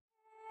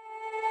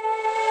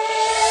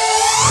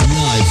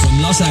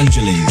Los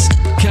Angeles,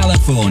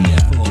 California.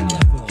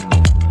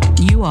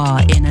 You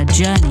are in a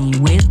journey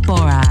with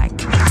Borak.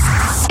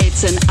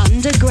 It's an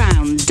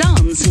underground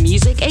dance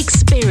music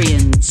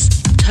experience.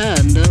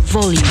 Turn the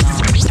volume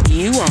up.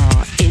 You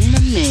are in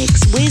the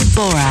mix with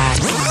Borak.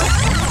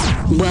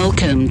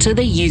 Welcome to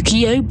the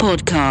Ukiyo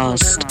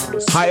Podcast.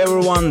 Hi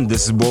everyone,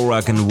 this is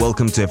Borak and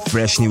welcome to a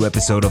fresh new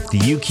episode of the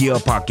Ukiyo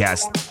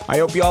Podcast. I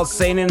hope you're all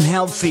sane and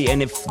healthy,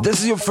 and if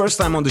this is your first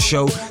time on the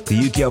show, the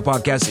Ukiyo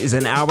Podcast is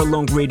an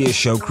hour-long radio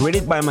show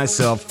created by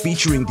myself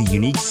featuring the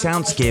unique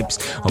soundscapes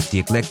of the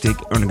eclectic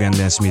underground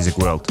dance music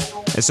world.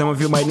 As some of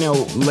you might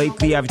know,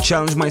 lately I've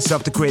challenged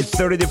myself to create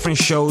 30 different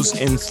shows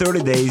in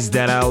 30 days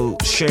that I'll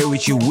share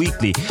with you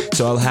weekly,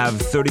 so I'll have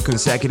 30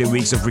 consecutive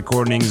weeks of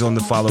recordings on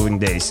the following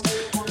days.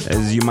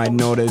 As you might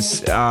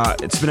notice,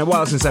 it's been a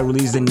while since I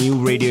released a new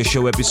radio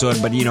show episode,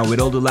 but you know, with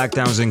all the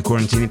lockdowns and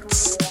quarantine,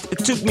 it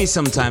took me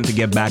some time to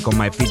get back on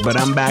my feet, but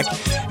I'm back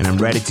and I'm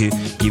ready to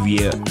give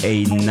you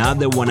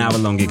another 1 hour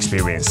long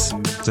experience.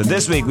 So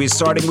this week we're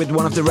starting with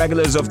one of the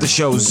regulars of the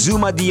show,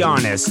 Zuma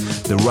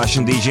Dianis. The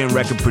Russian DJ and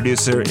record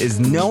producer is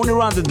known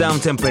around the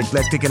downtempo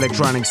eclectic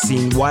electronic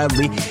scene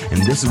widely,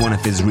 and this is one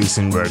of his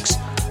recent works.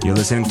 You're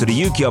listening to the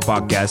Ukiyo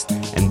Podcast,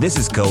 and this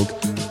is called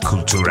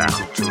Kultura.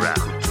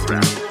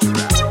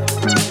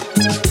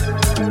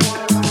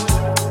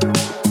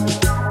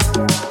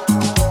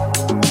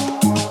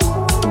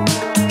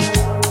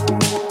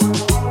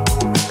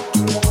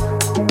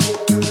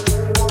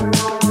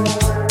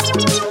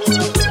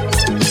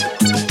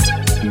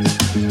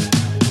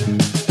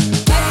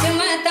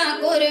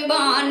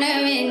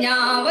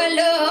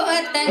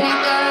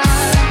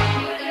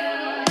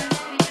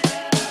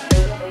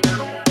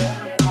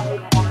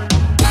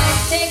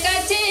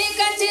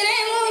 कचरे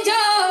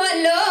मुझो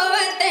लो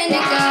वतन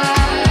का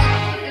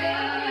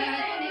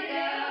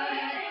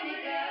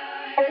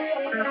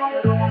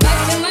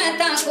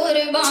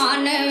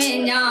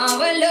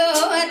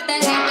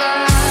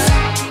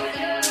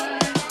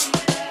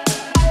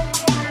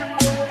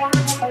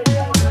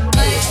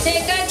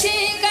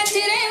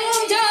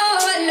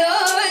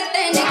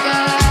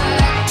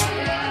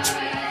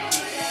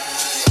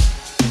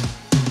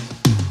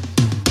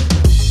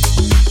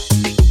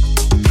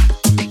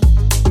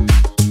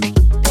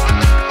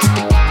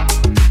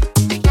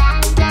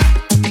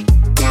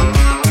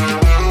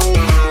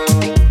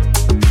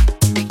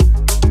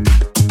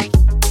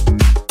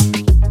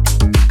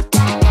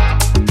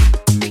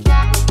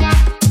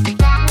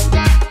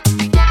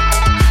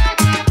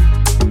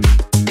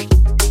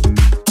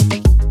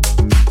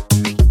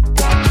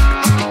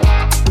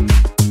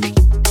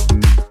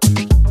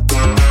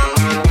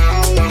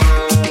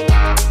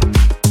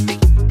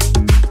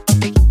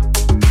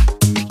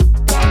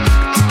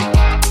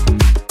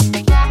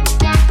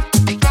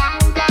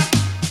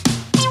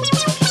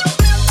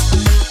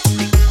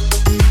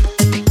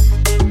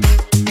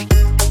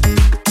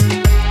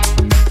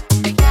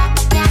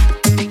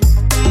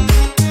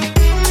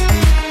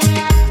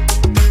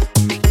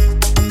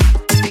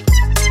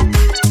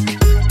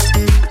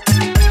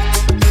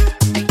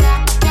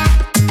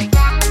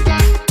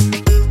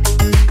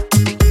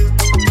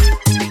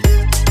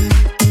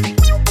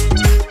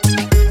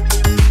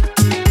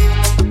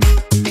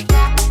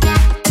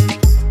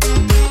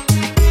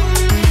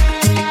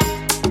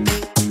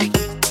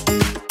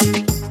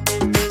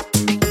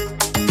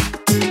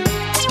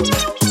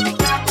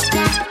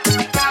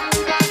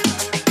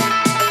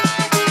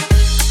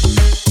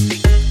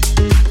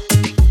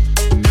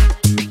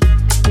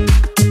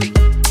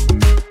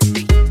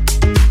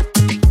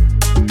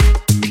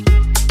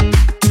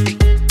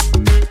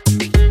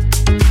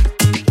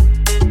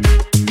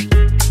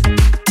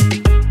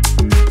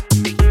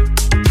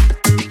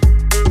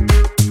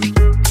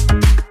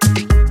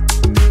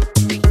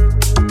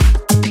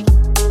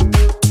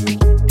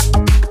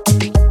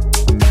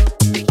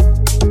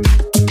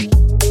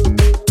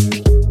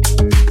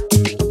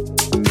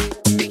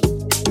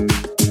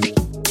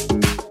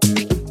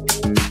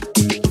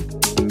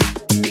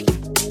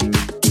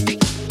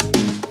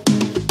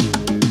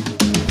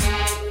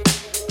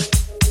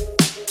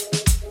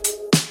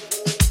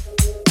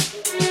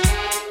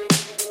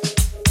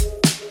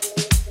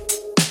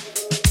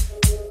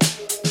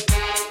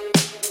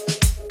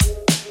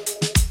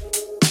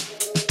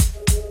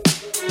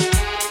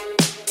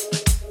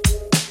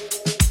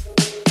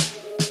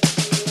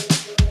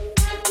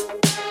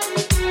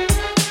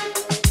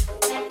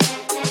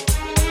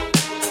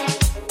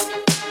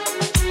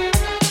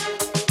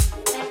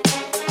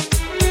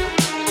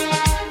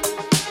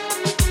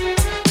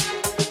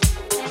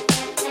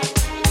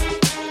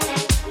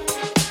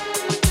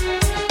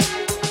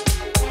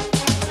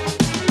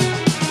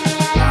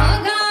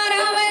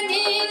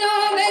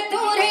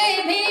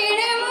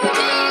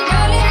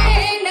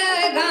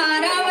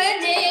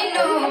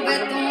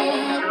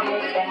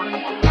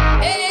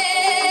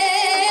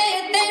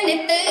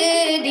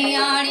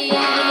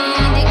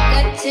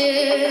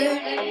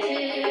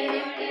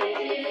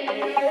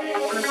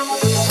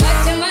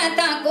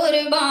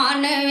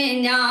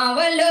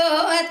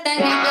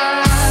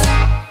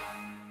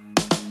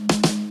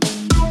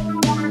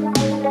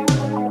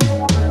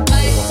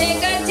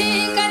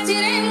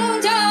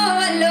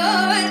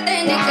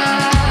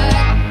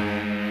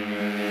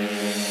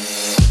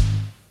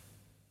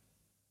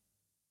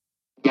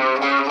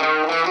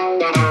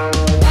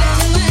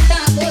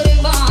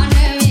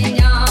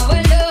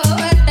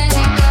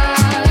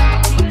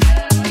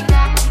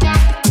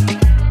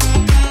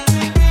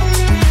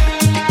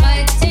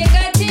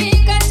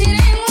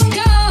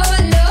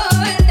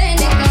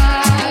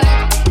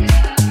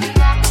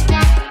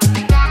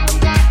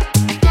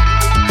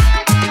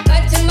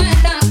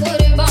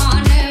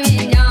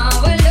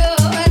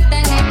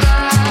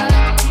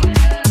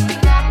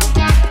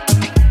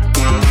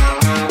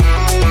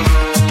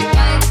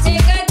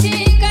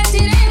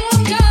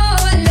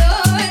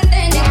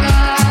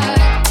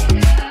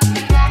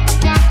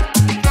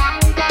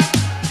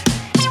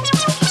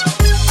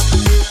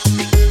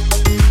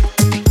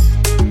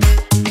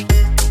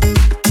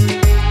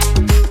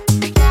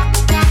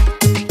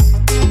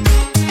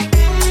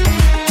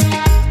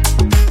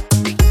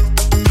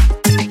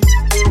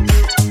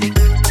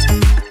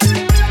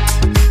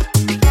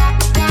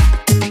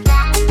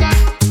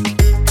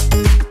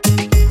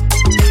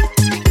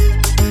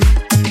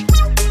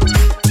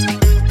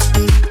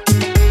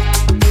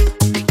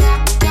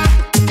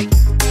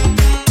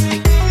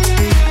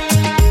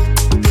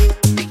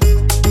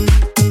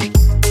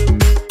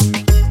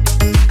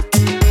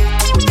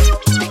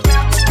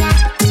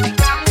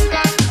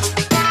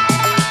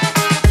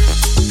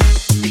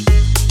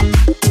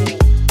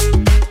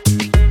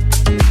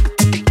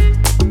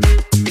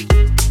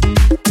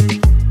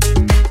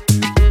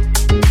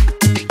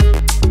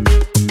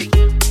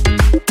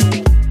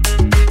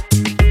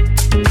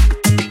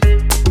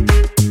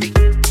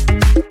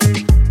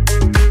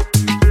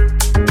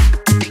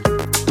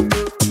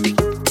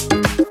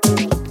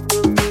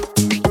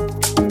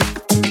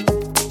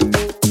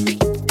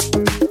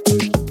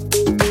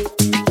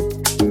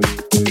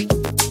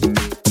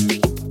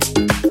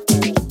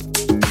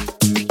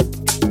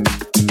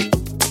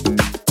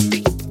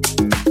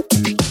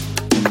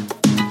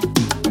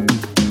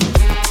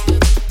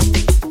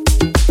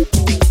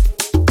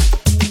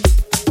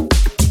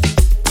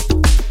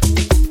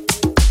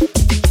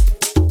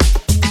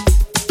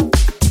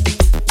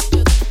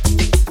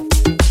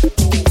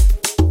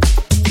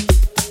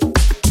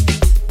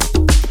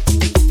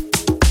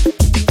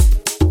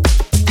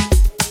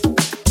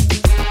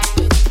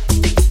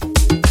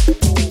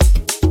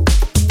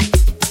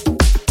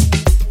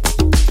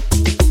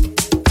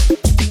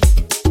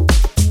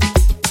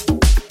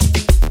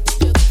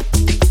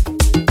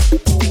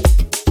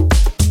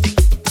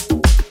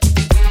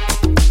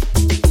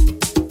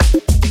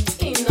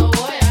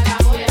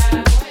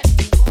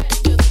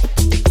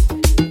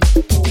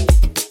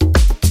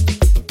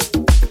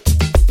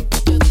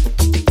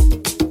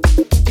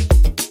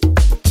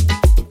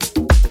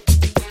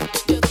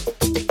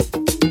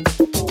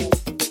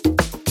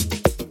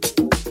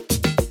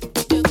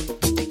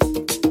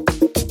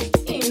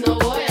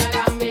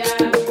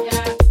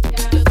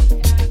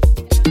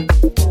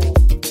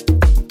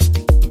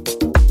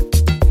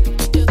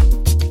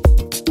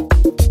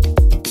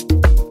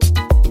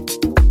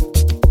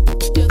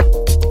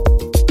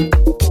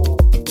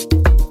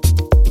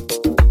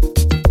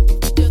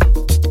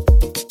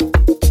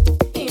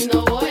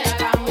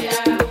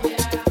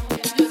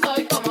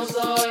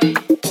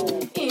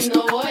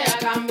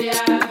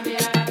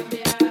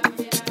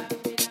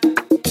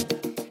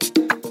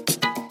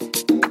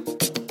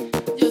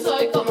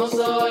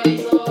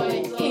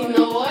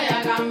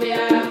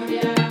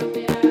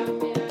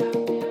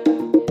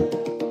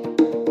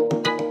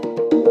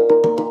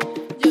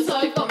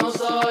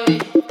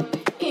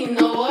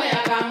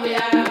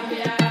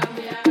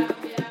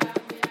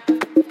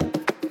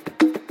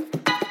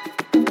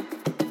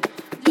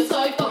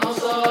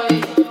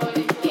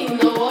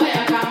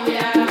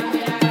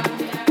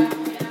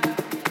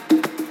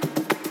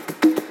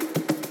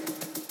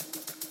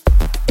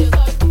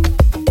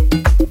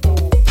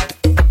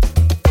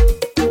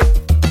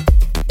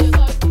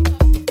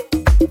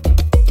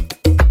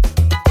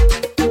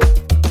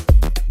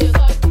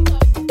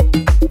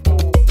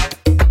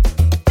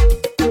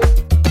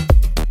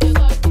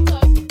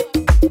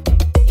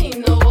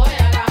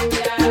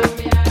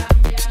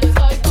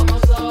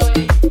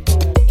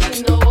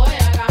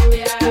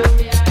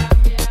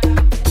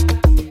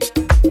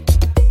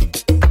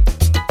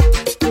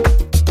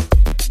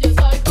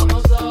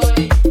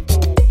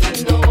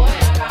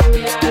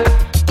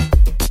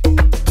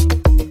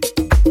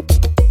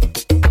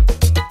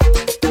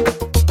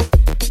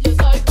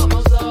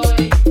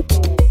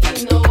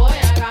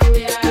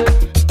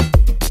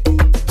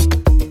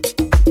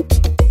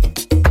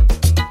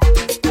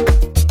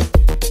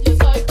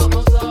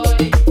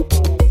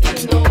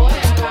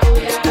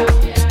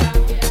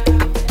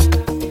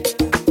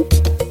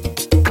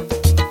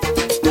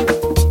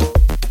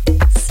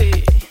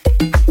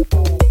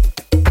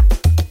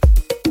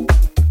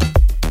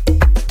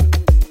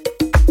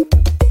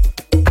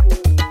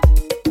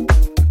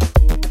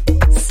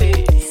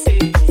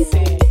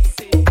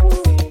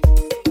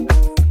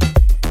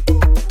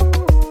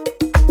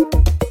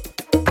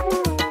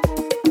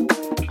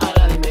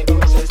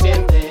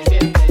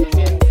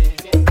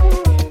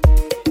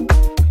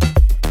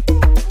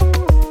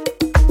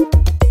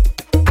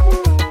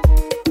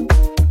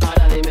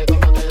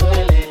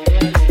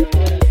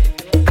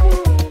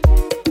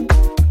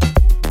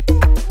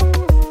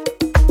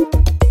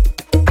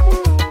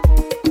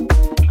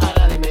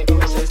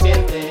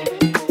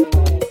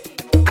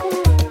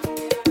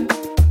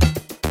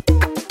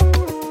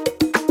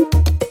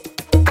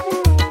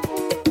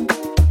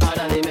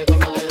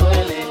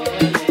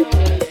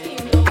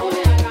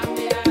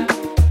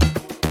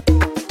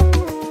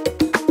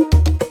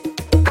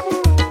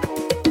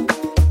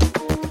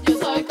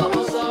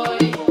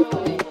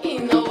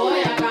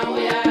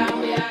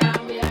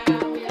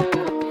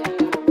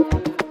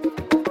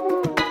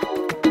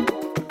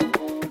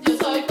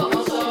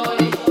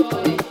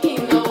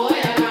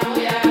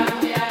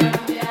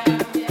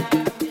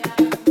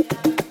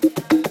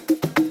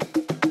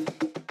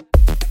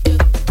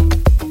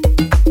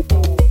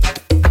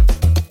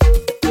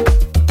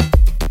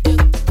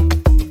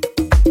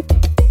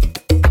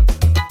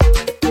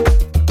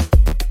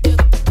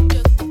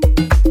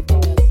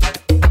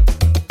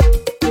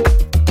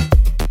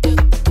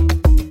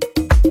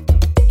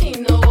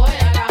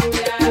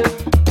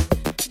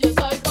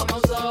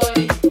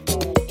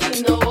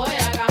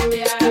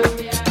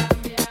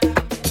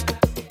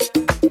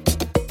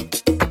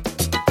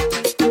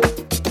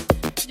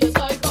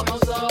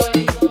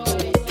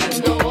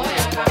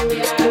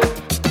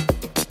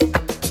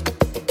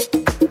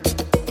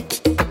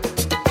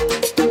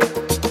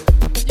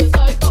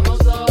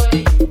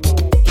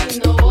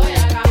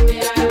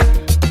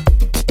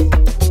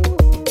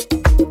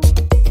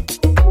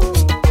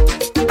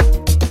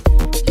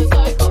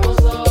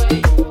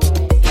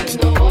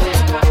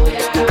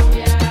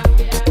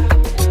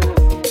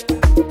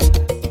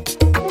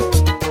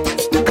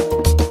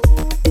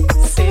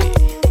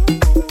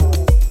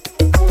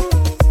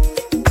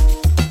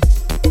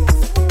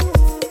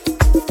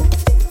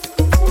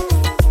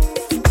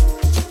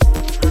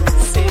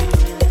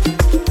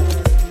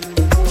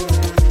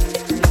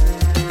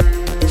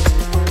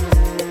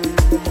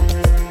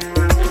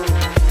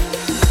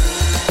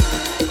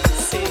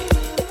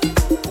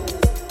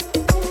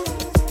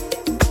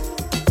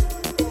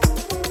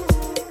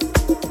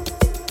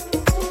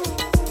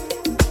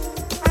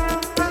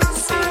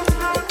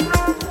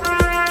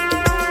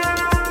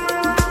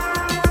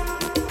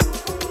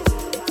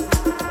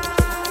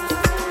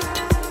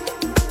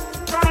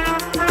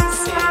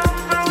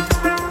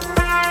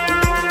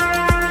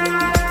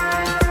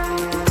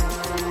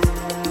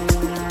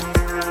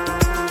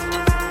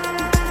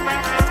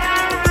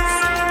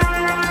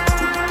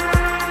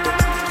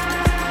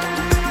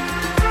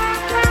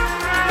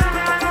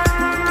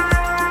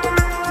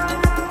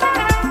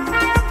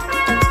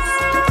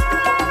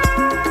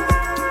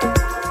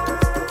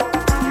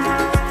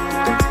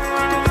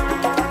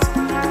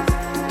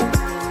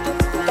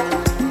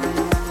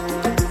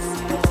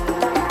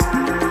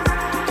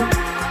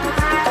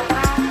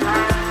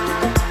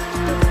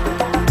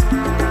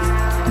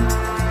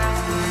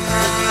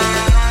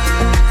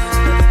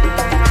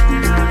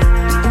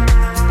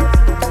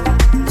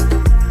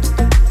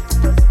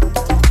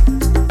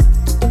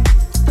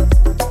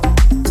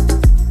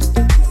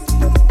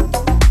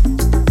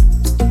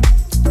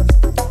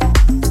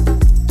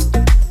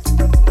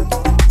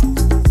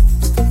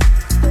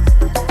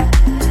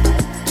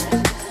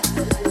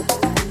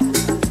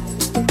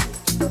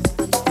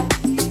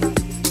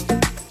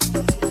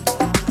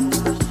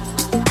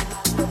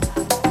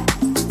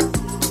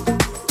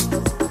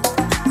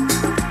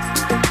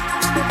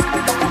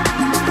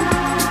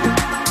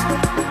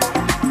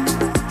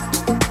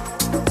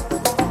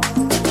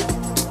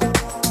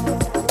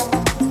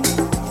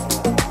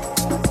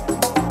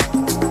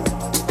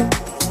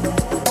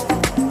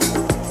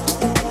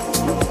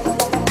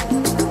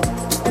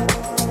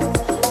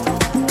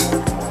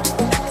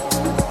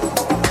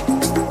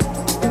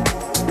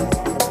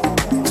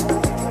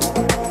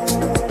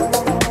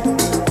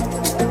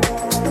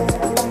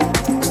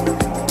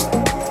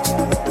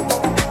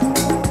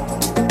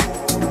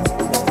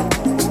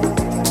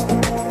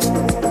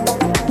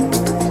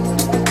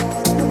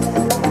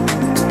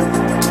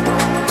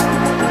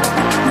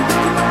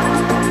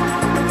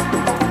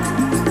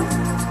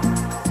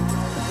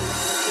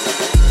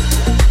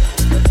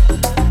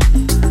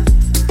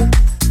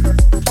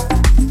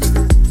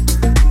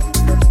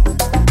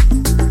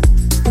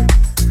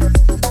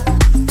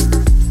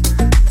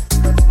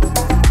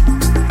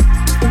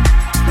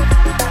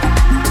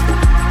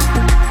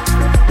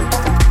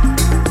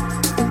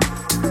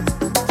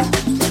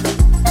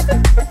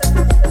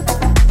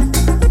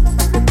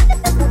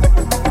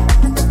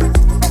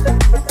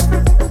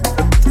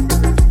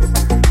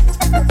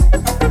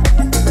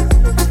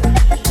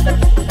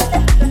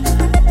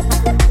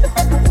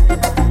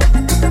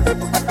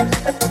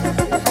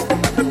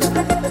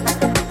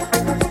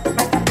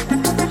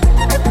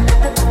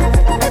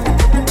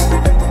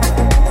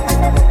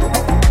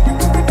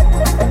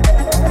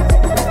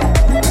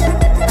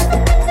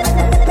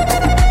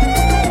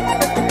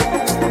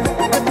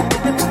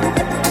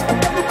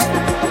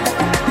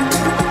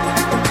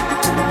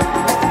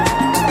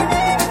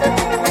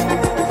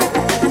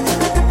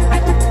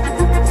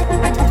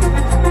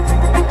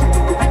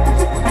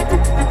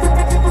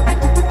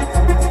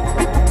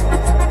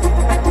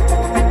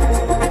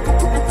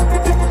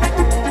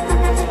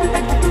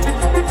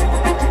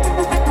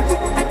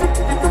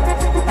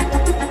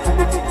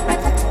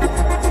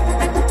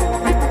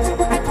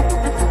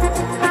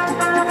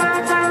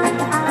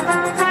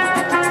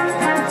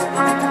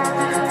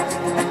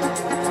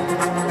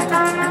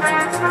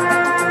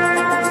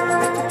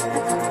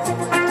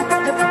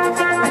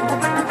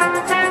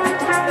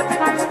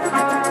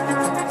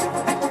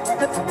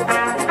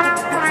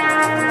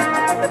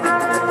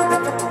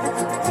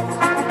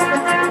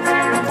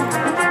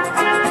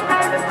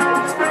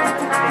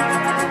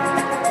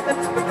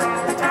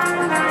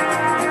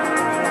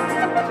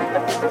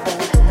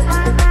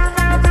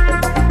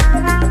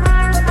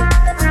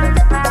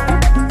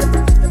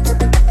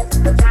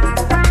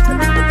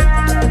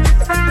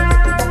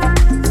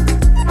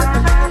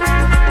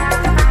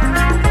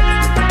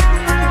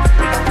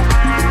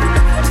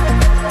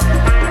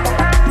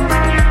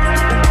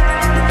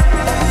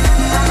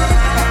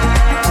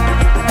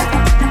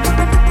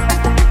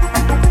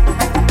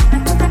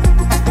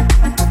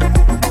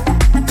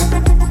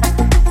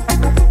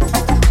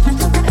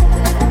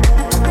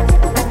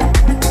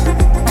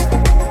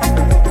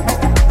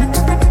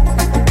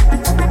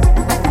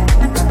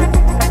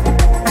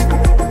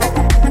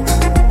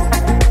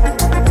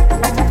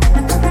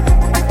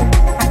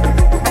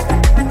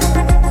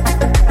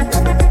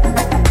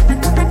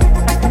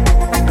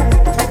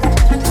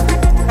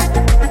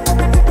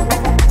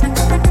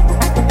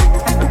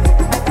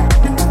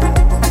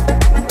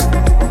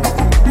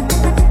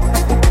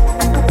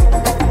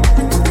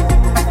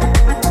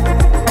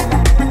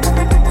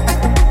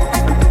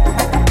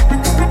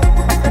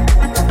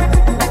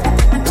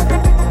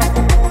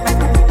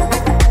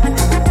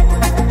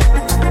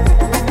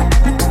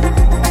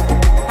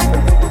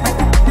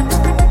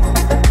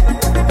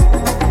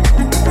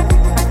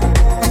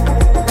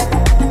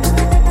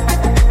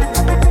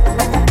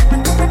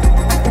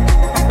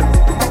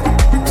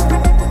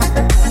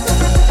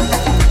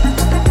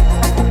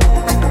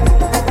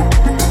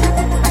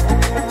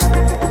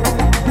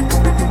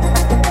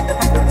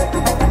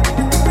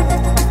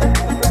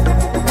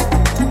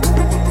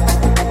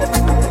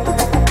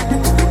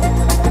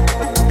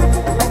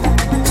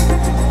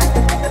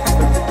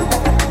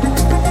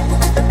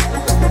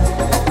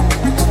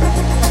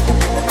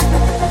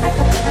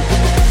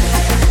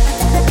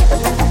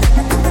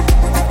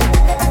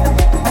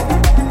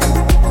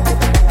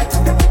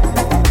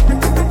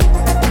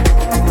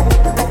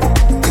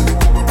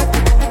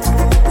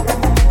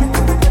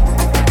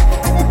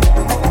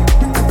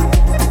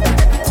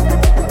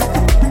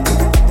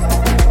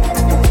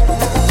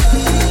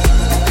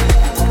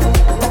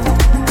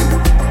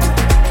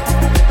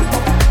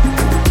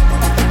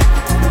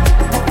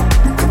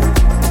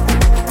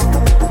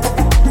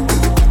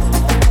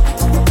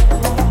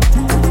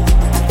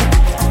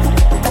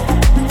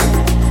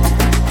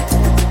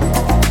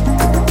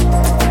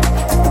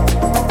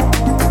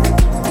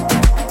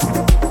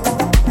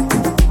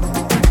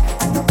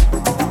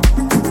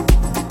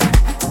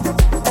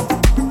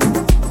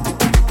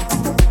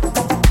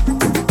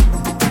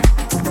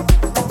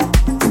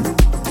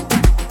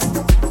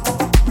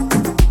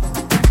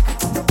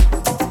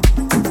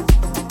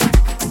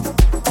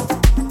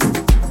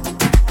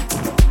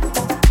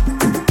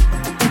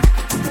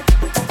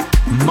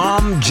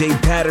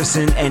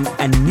Patterson and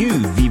a new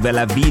Viva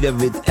La Vida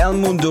with El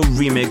Mundo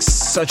remix.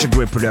 Such a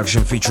great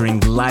production featuring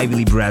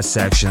lively brass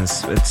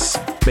sections. It's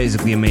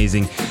basically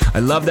amazing. I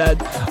love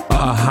that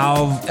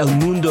how El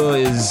Mundo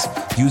is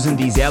using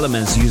these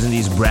elements, using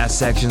these brass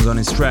sections on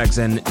his tracks,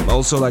 and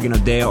also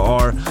they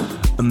are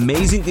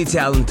amazingly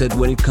talented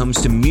when it comes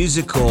to the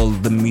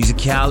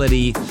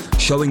musicality,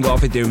 showing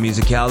off at their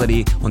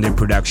musicality on their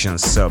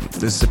productions. So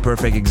this is a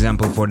perfect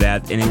example for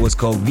that, and it was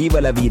called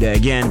Viva La Vida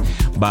again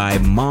by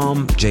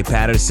Mom, Jay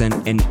Patterson,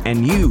 and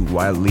NU,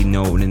 widely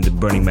known in the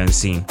Burning Man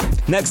scene.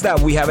 Next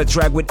up, we have a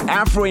track with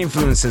Afro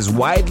influences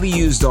widely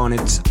used on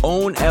its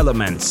own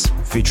elements,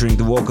 featuring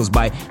the vocals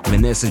by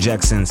Vanessa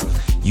Jackson.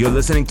 You're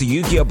listening to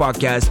Ukiyo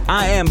Podcast.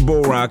 I am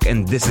Borak,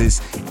 and this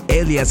is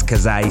Elias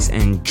Kazais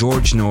and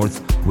George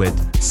North with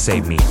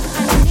Save Me.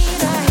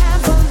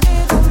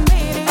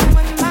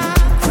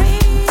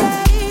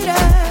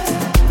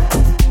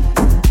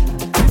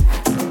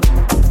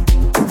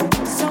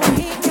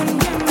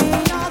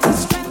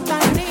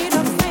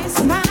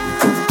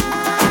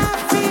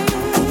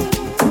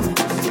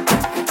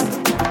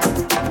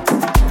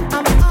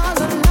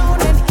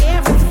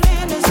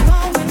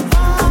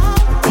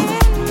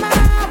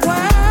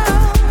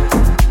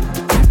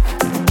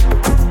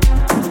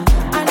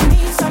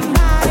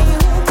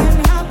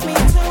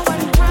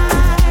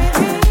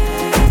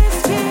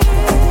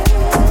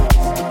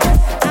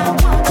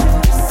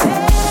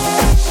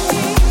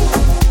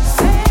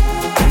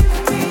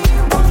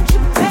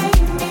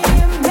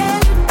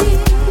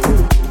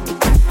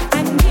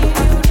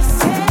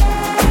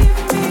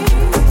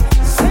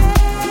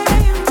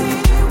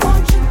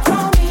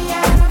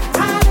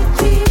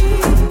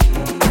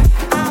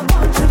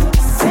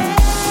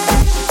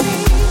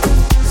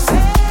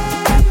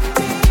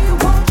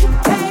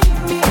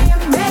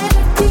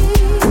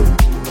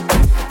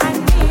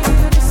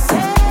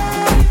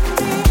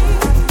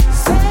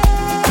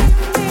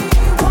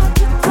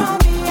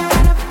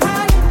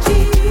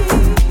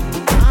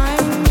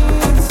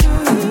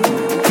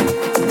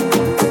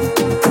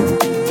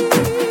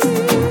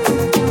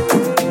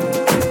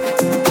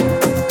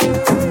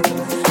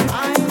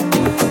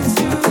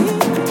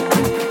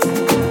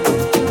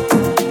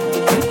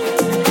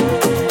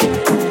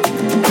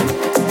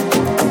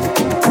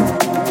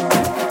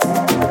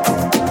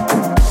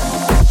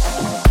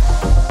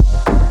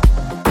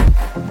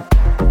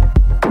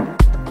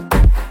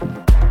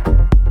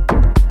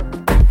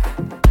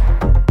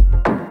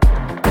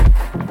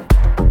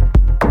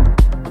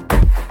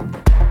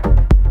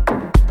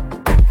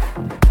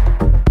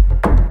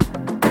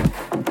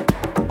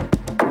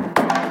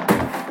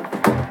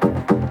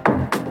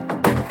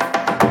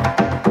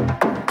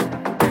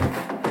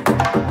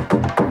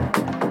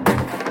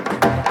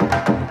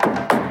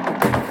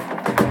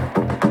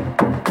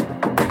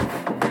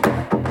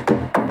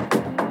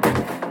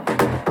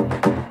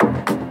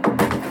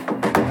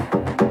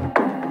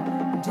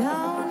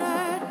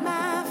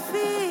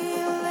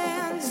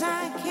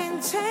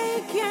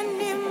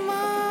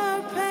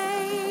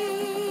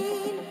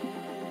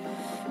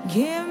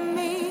 Give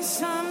me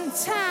some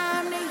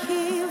time to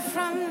heal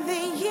from the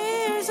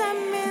years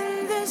I'm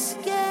in this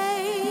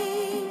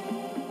game.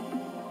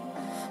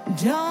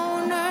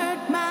 Don't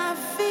hurt my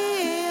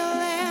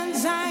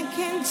feelings, I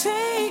can't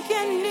take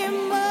any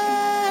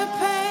more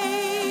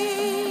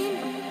pain.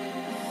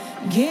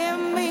 Give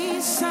me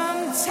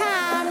some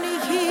time to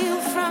heal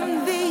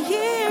from the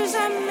years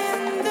I'm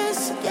in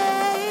this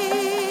game.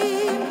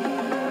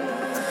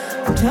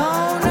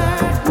 Don't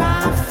hurt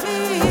my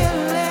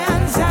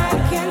feelings, I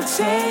can't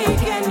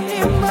take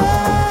any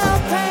more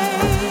pain.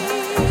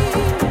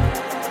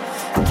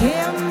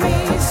 Give me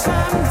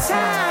some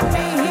time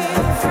to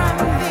heal from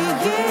the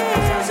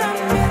years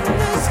I'm in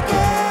this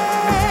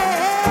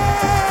game.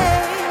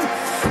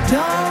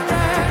 Don't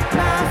hurt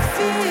my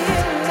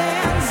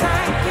feelings,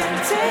 I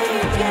can't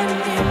take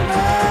any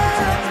more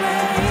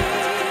pain.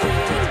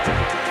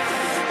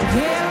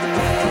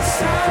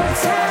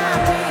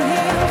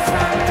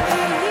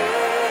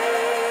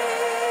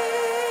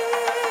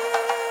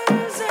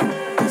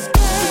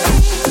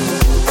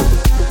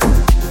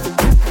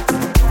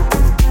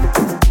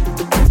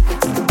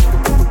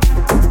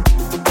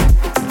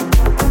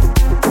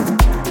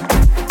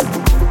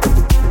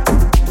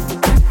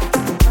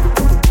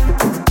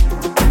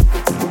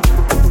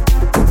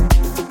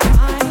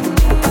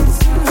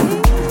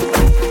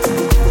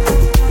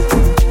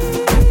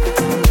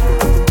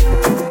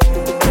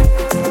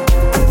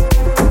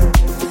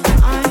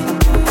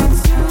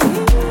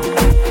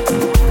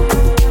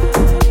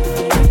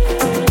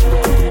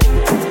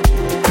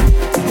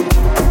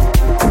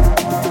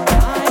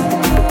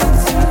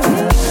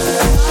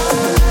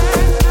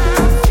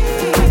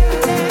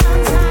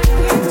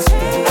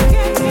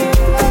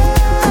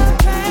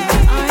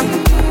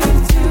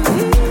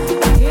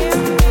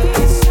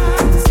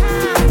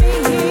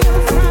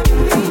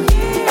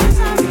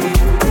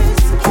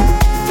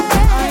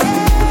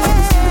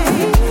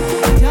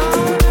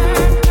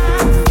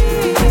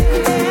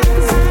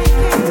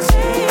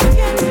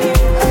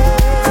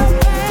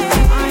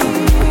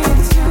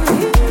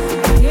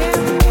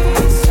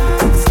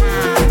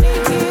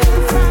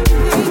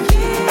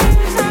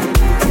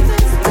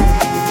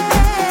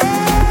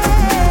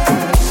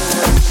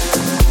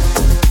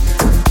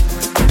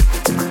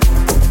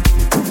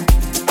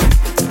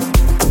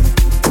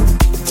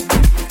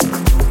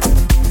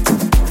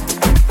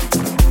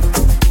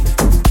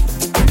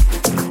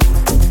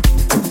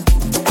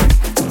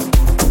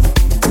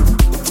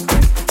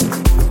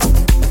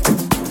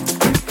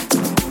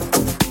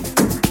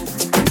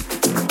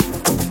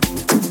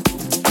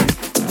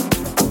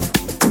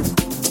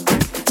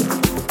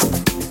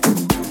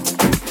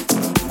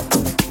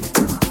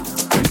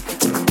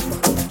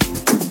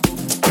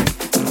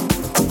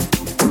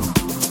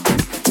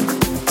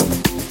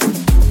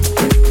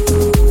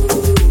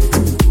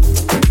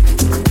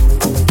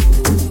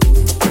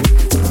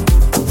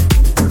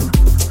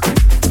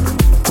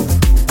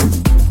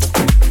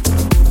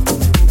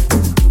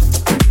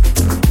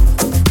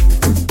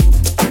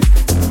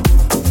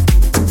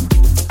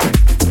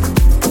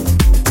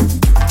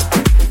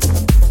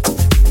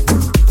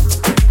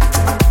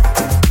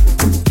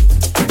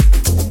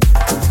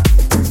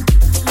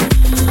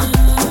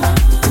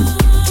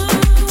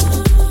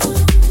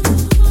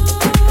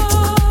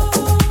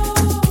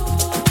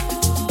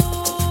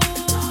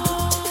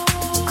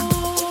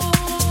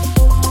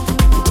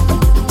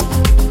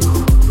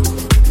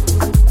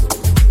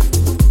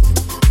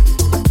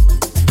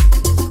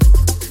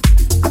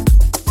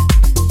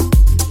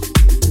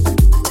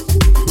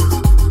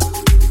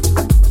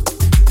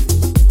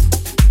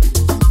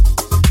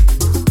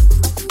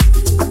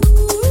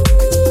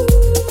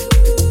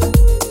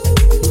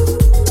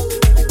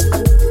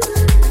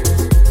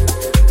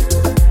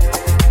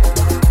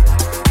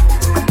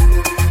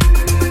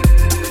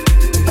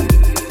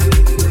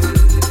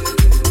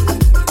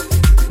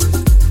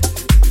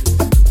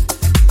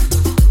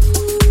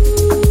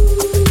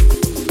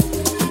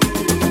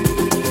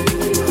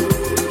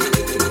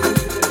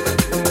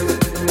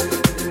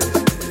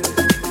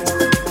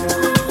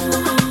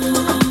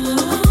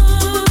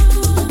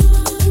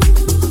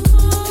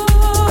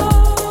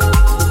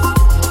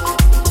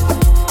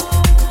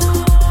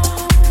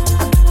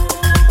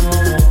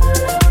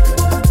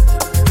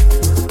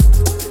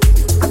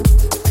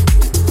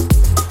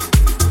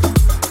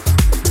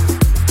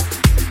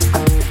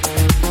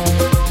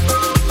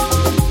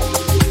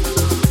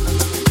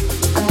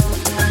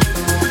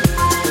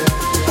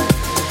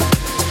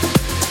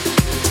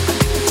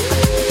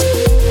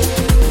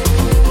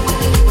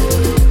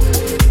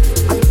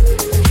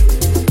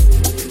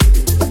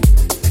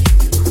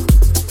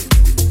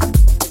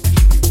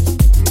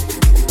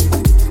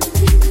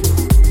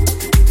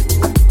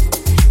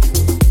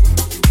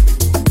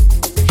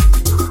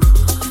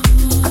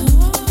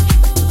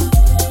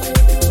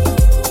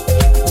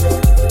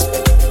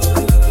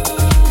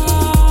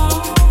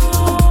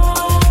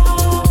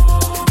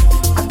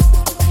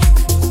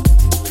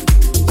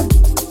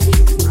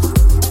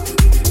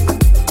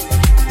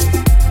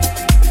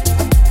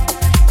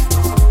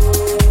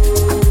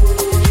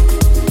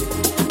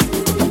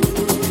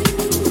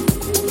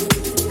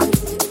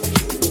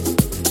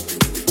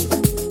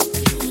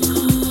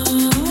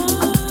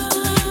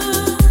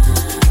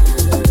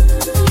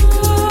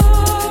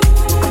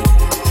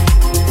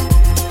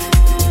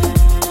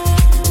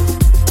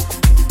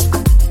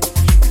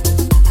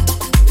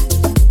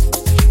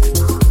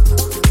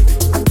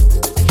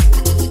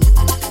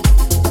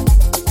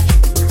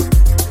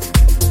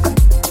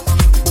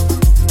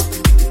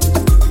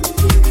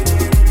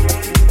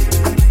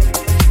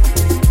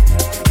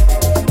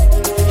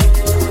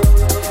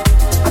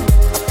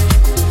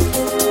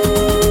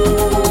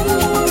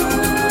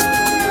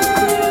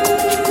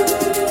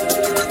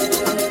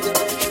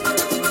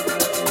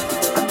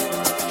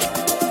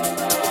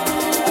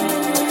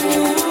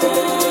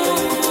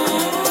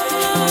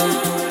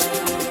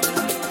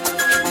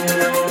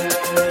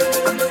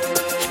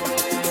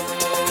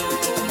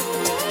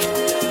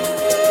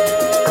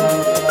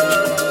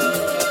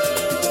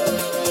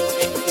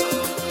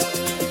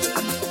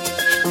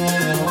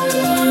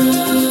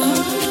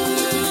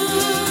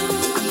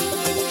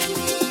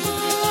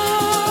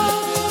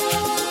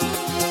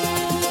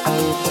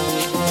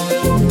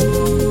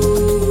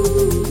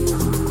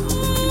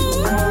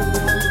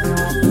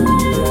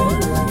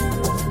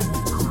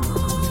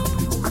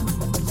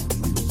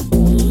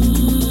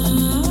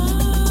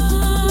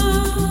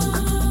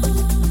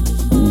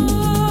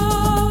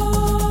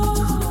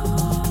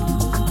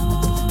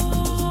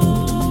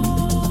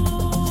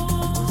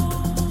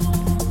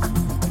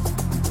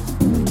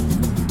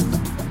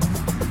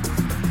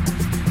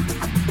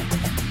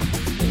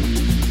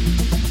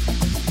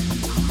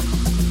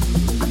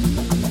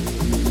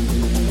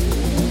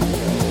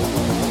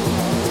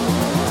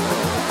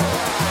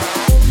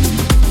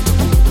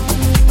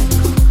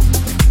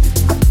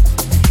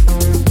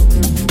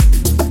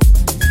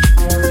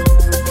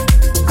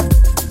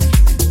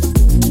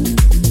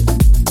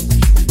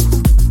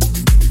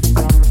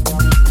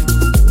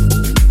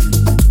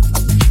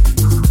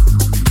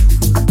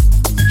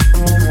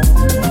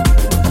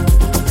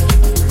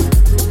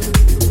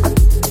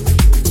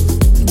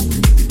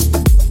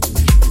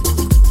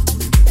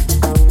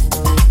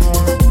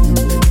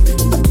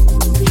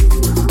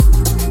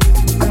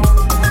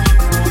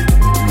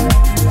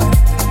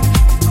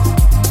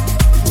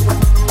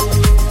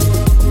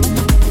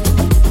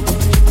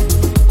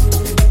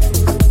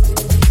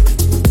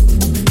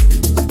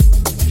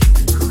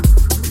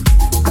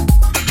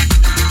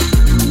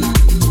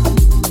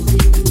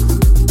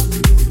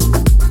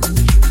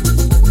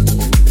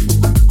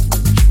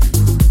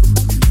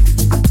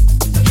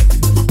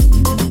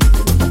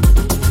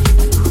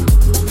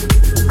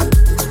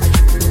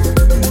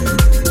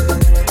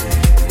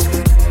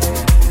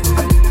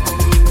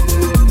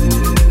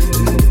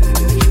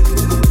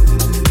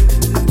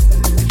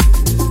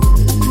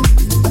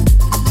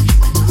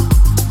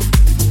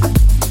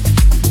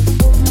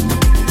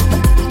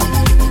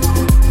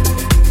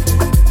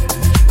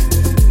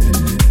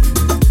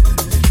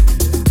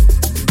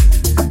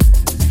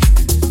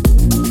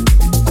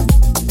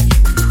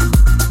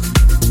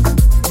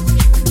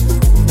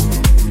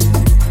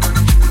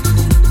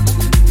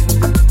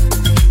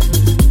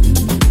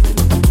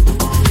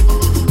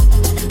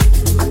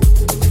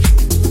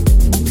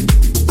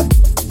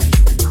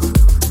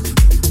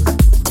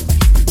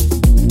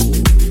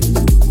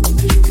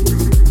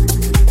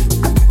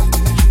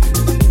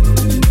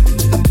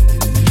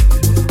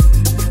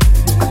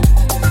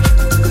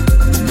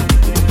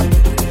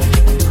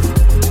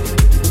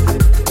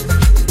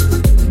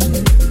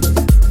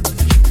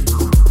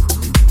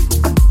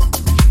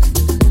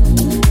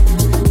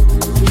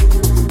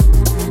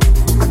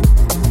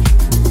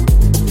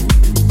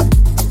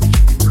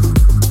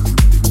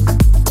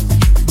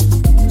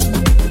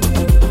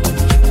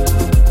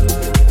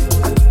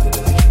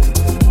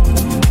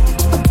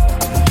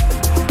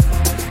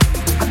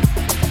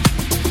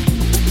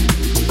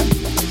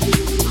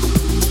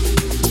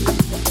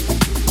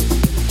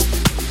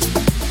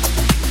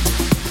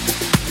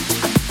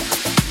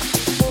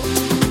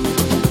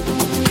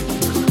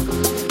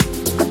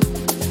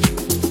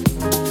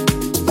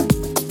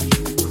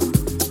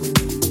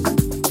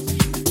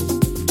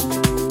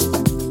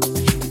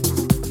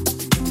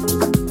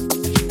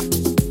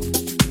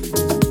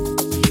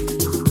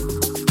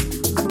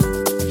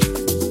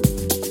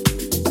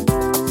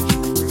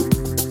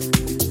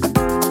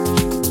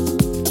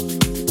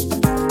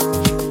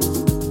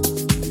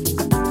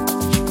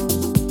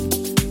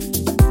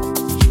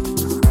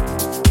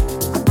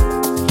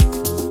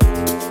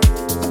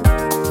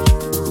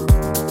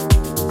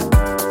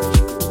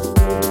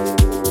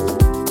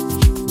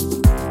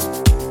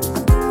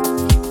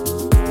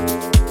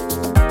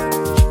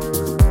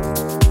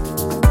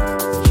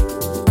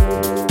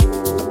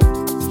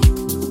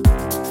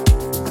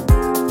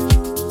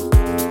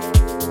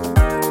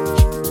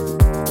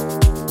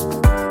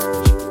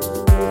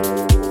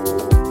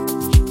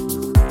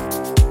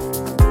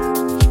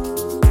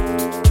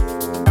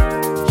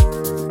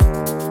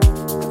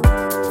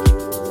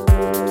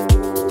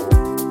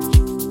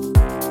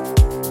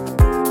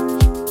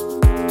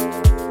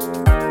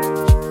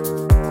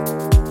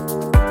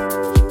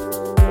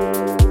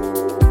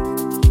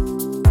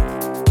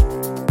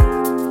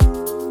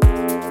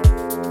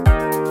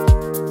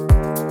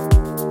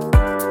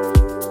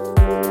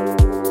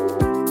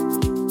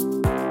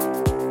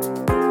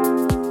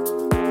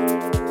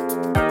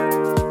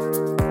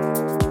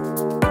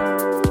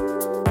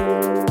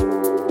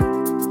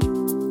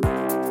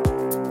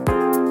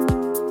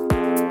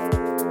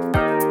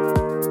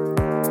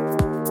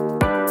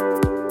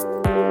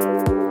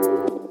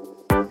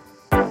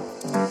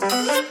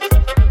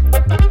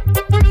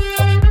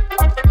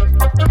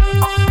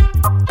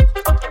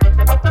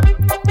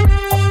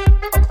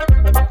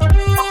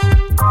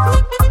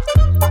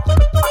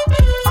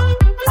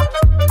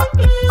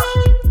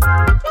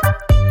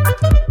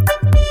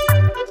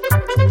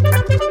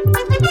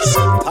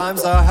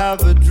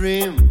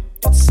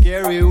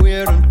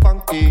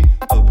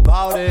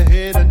 about a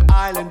hidden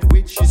island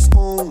which is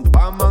owned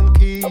by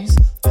monkeys,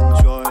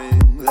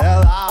 enjoying their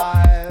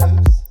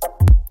lives,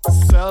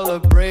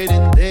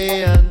 celebrating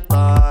day and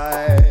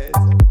night.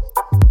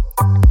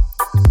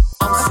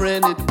 I'm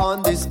stranded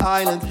on this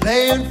island,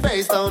 laying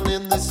face down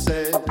in the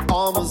sand.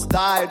 Almost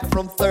died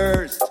from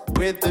thirst,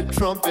 with the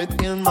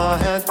trumpet in my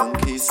hand.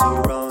 Monkeys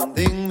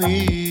surrounding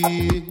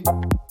me,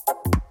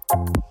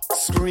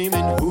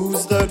 screaming,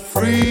 who's that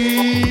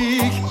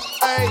freak?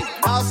 Hey,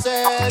 I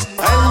said,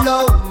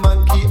 hello,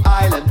 Monkey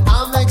Island.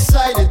 I'm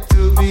excited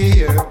to be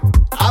here.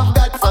 I've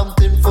got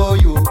something for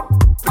you.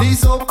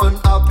 Please open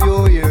up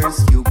your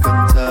ears. You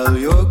can tell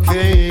your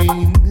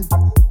king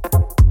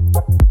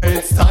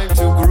it's time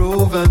to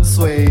groove and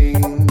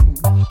swing.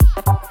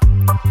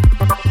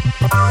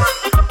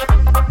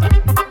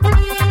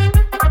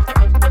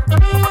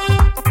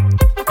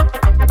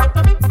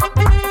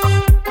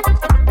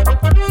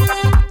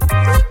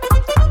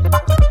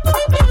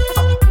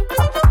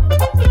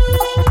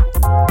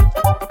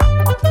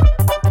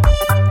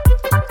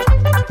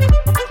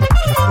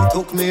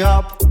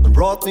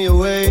 Brought me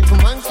away to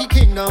Monkey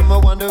Kingdom, a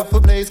wonderful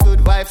place, good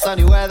vibes,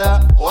 sunny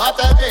weather. What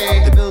a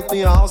day! They built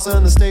me a house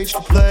and a stage to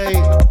play.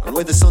 And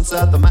with the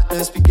sunset, the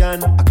madness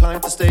began. I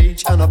climbed the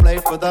stage and I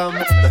played for them.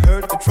 They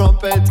heard the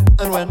trumpet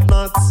and went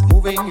nuts,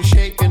 moving and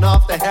shaking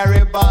off the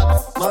hairy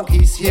butts.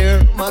 Monkeys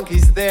here,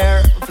 monkeys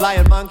there,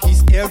 flying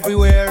monkeys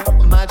everywhere.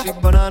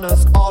 Magic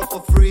bananas, all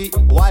for free.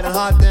 White and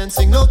hot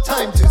dancing, no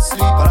time to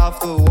sleep. But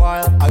after a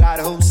while, I got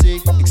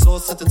homesick,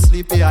 exhausted and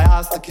sleepy. I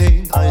asked the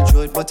king. I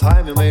enjoyed my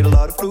time and made a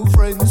lot of new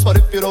friends. But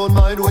if you don't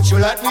mind, would you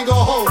let me go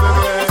home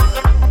again?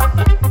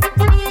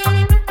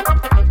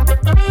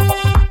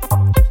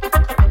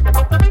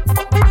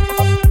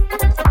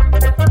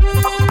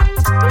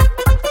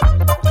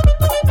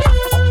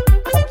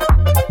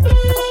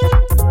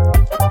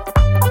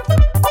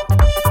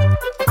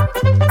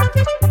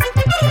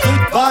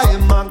 Goodbye,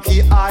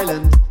 Monkey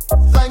Island.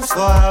 Thanks for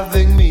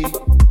having me.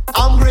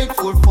 I'm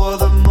grateful for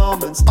the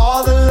moments,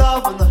 all the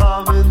love and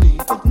harmony.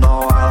 But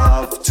now I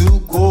have to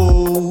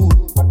go.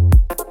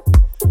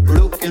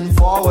 Looking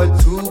forward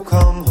to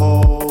come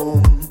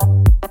home.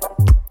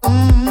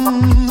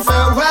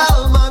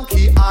 Farewell,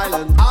 Monkey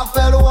Island. I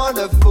felt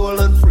wonderful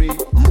and free.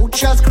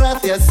 Muchas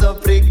gracias,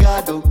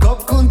 obrigado.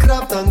 Kop kun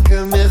krap,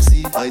 danke,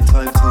 merci. My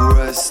time to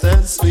rest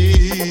and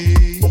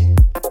sleep.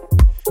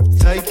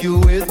 Take you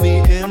with me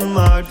in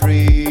my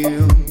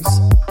dreams.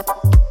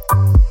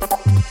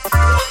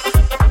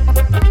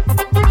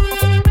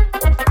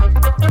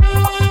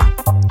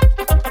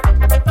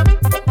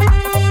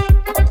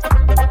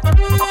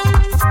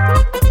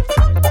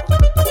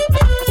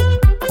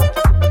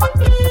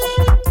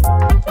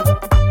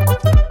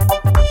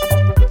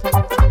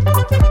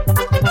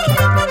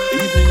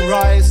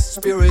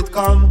 Spirit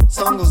come,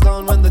 sun goes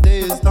down when the day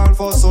is done.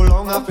 For so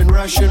long I've been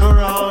rushing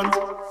around,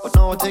 but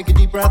now I take a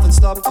deep breath and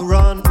stop to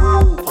run.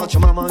 Ooh, Aunt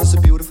your mama is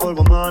a beautiful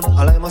woman.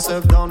 I lay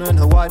myself down in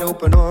her wide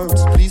open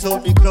arms. Please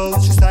hold me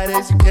close, just tight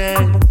as you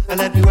can, and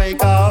let me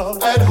wake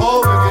up at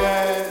home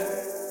again.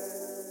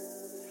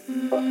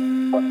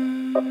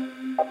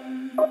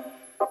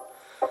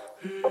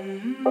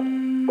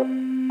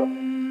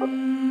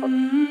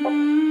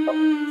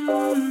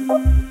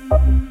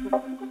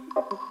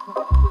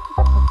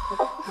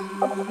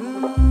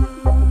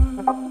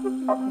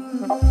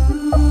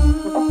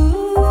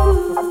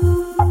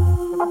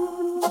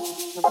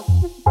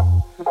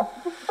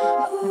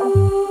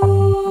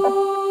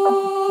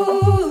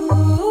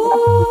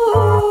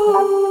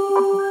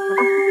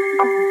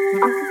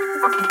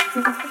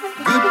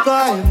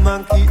 Goodbye,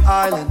 Monkey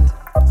Island.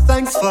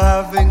 Thanks for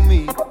having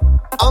me.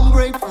 I'm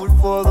grateful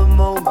for the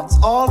moments,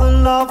 all the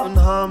love and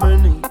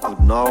harmony. But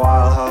now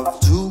I'll have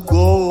to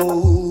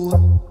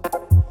go.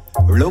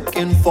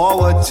 Looking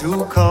forward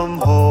to come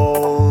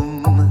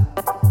home.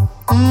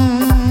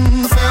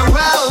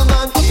 Farewell,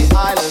 Monkey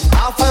Island.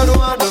 I felt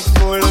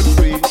wonderful and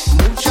free.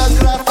 Muchas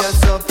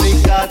gracias,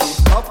 obrigado.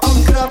 Kop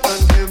kun krap,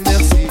 danke,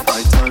 merci.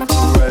 My time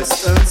to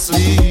rest and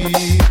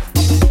sleep.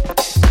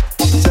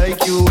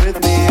 Take you with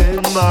me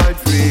in my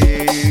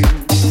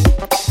dreams.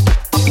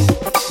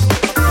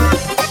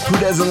 Who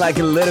doesn't like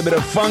a little bit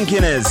of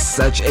funkiness?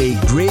 Such a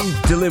great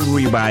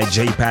delivery by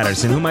Jay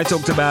Patterson, whom I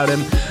talked about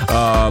him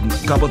a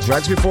couple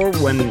tracks before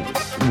when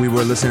we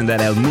were listening to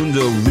that El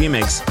Mundo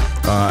remix.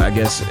 I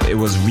guess it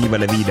was Viva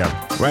la Vida,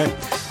 right?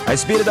 I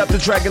speeded up the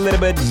track a little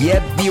bit,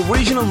 yet the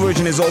original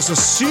version is also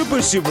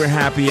super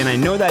happy, and I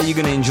know that you're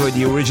gonna enjoy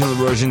the original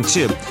version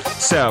too.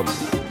 So,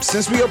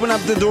 since we open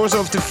up the doors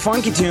of the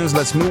funky tunes,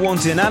 let's move on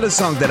to another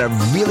song that I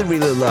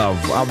really love.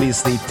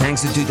 Obviously,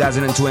 thanks to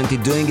 2020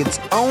 doing its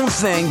own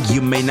thing,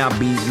 you may not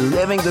be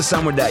living the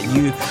summer that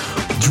you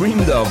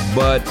dreamed of,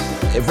 but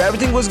if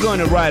everything was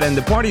going right and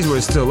the parties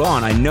were still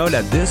on, I know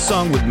that this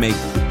song would make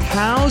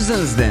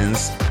thousands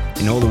dance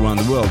in all around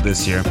the world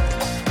this year.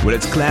 With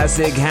its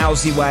classic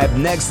housey vibe,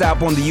 next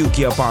up on the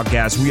Ukiyo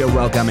Podcast, we are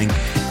welcoming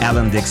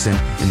Alan Dixon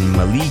and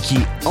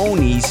Maliki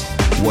Oni's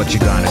What You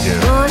Gonna Do.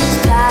 One is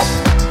black,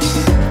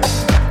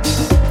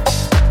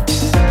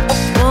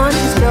 one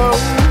is low.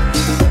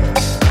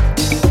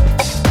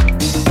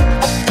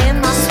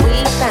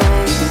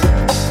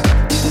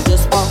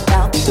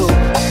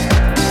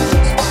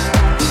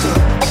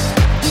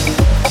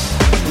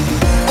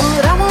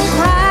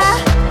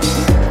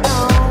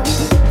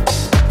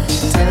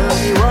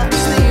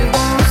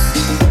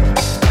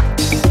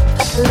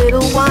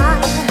 little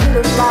wine, a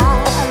little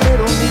fly, a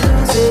little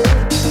music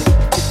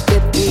to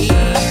get me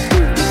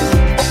through.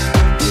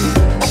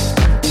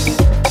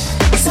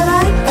 I said I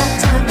ain't got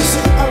time to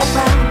sit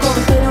around,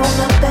 gonna get on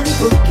up and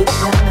book it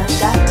down.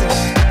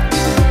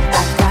 I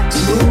got to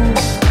move.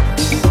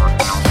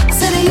 I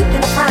said you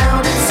can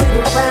frown and sit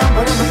around,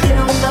 but I'ma get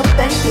on up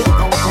and get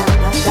on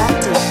down.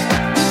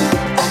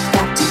 I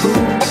got to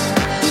move.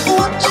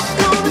 What you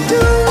gonna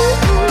do?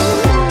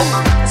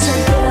 I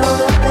said get on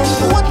up and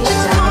book it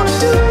down.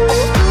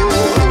 What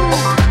you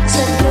gonna do? I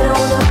said get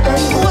on up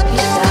and book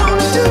it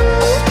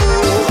down.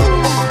 I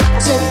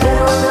said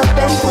get on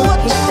up and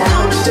book it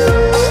down.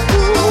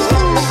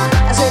 I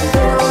said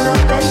get on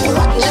up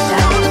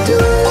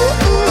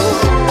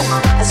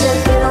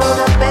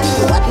and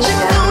book it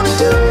down.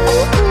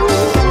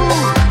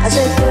 I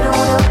said get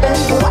on up and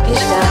book it down. I said get on up and book it down.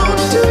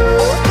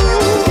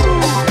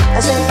 I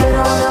said get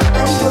on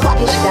up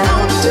and book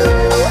it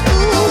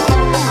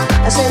down.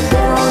 I said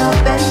get on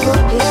up and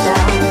book it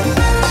down.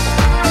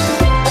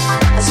 I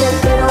said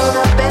get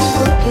on up and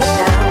book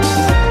it down.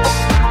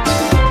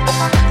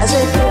 I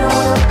said get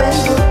on up and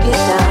book it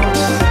down.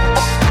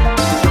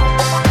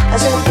 I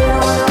said get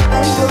on up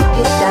and book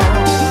it down.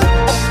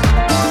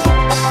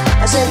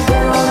 I said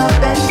get on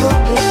up and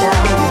book it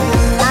down.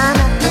 I'm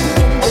at the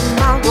end of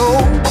my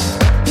road.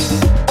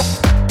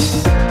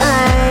 I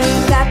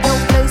ain't got no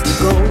place to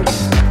go.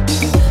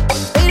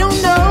 They don't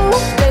know,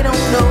 they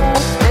don't know,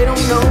 they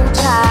don't know,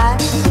 child.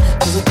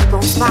 'Cause I keep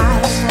on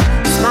smiling,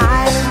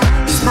 smiling,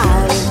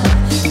 smiling.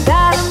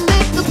 Gotta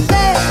make the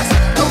best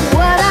of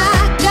what I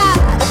got.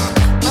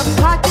 My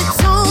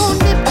pocket's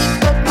on empty,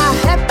 but my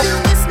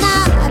happiness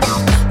not.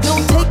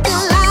 Don't take a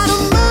lot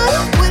of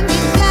money when you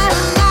got a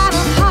lot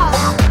of heart.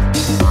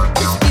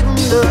 Just give 'em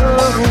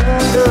love,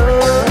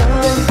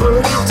 love, and put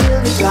it till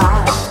you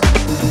drop.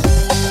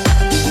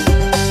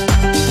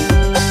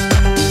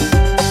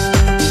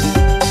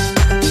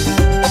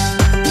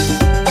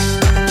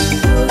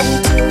 Put it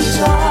till you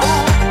drop.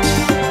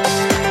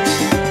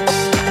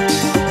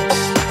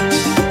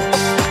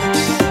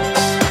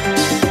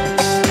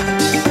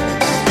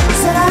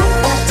 Said I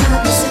ain't got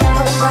time to sit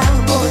around,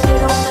 gonna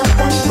get on up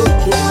and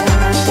book it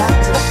down.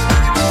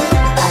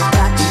 I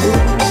got to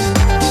move.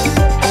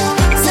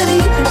 Said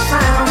you can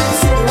frown and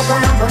sit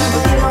around, but I'ma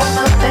get on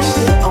up and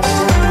get on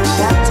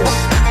down.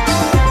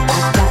 I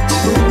got to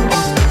move.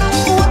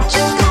 What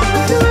you gonna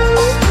do?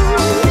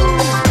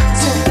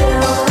 Said get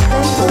on up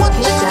and book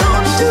it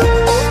down.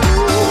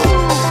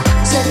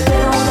 Said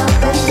get on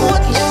up and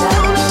book it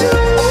down.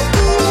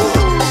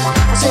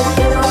 I said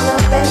get on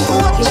up and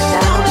book it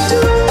down.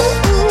 I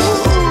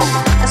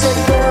said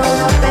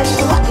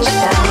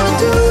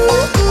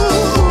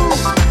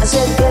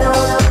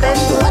get on up and book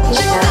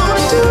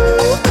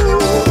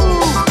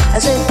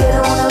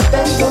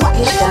it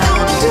down.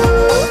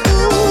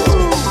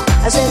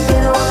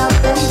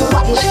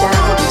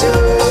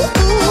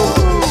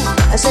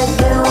 I said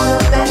get on up and book it down. I said get on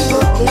up and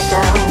book it down. I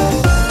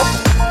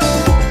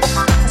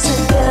said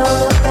get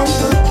on up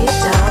and book it down.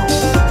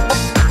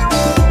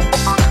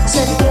 I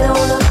said get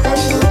on up and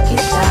book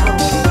it down.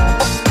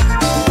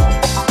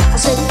 I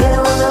said get on up and book it down. I said get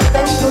on up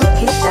and book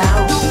it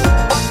down.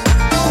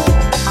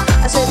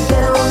 I said get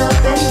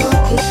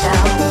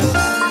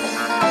on up and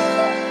book it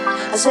down.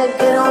 I said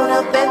get on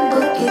up and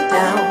book it down. I said get on up and book it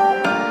down.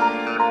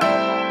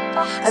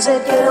 I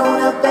said get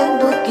on up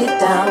and book it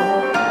down.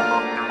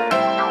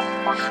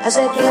 I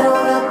said get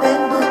on up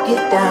and book it down.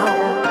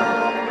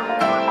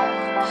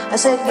 I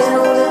said get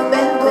on up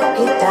and book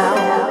it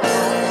down.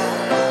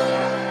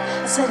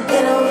 I said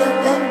get on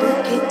up and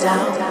book it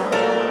down.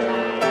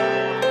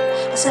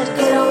 I said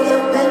get on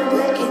up and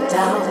book it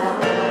down.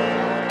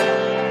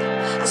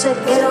 I said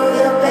get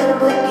on up and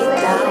book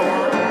it down.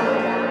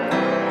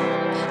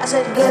 I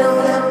said get on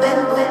up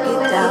and book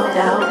it down,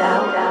 down,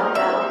 down, down.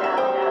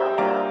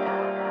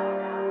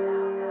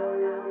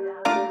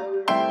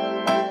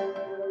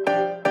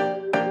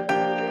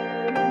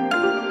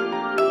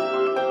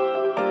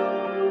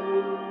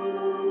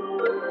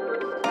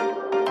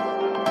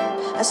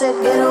 I said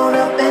get on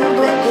up and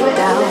book it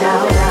down, down,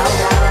 down, down.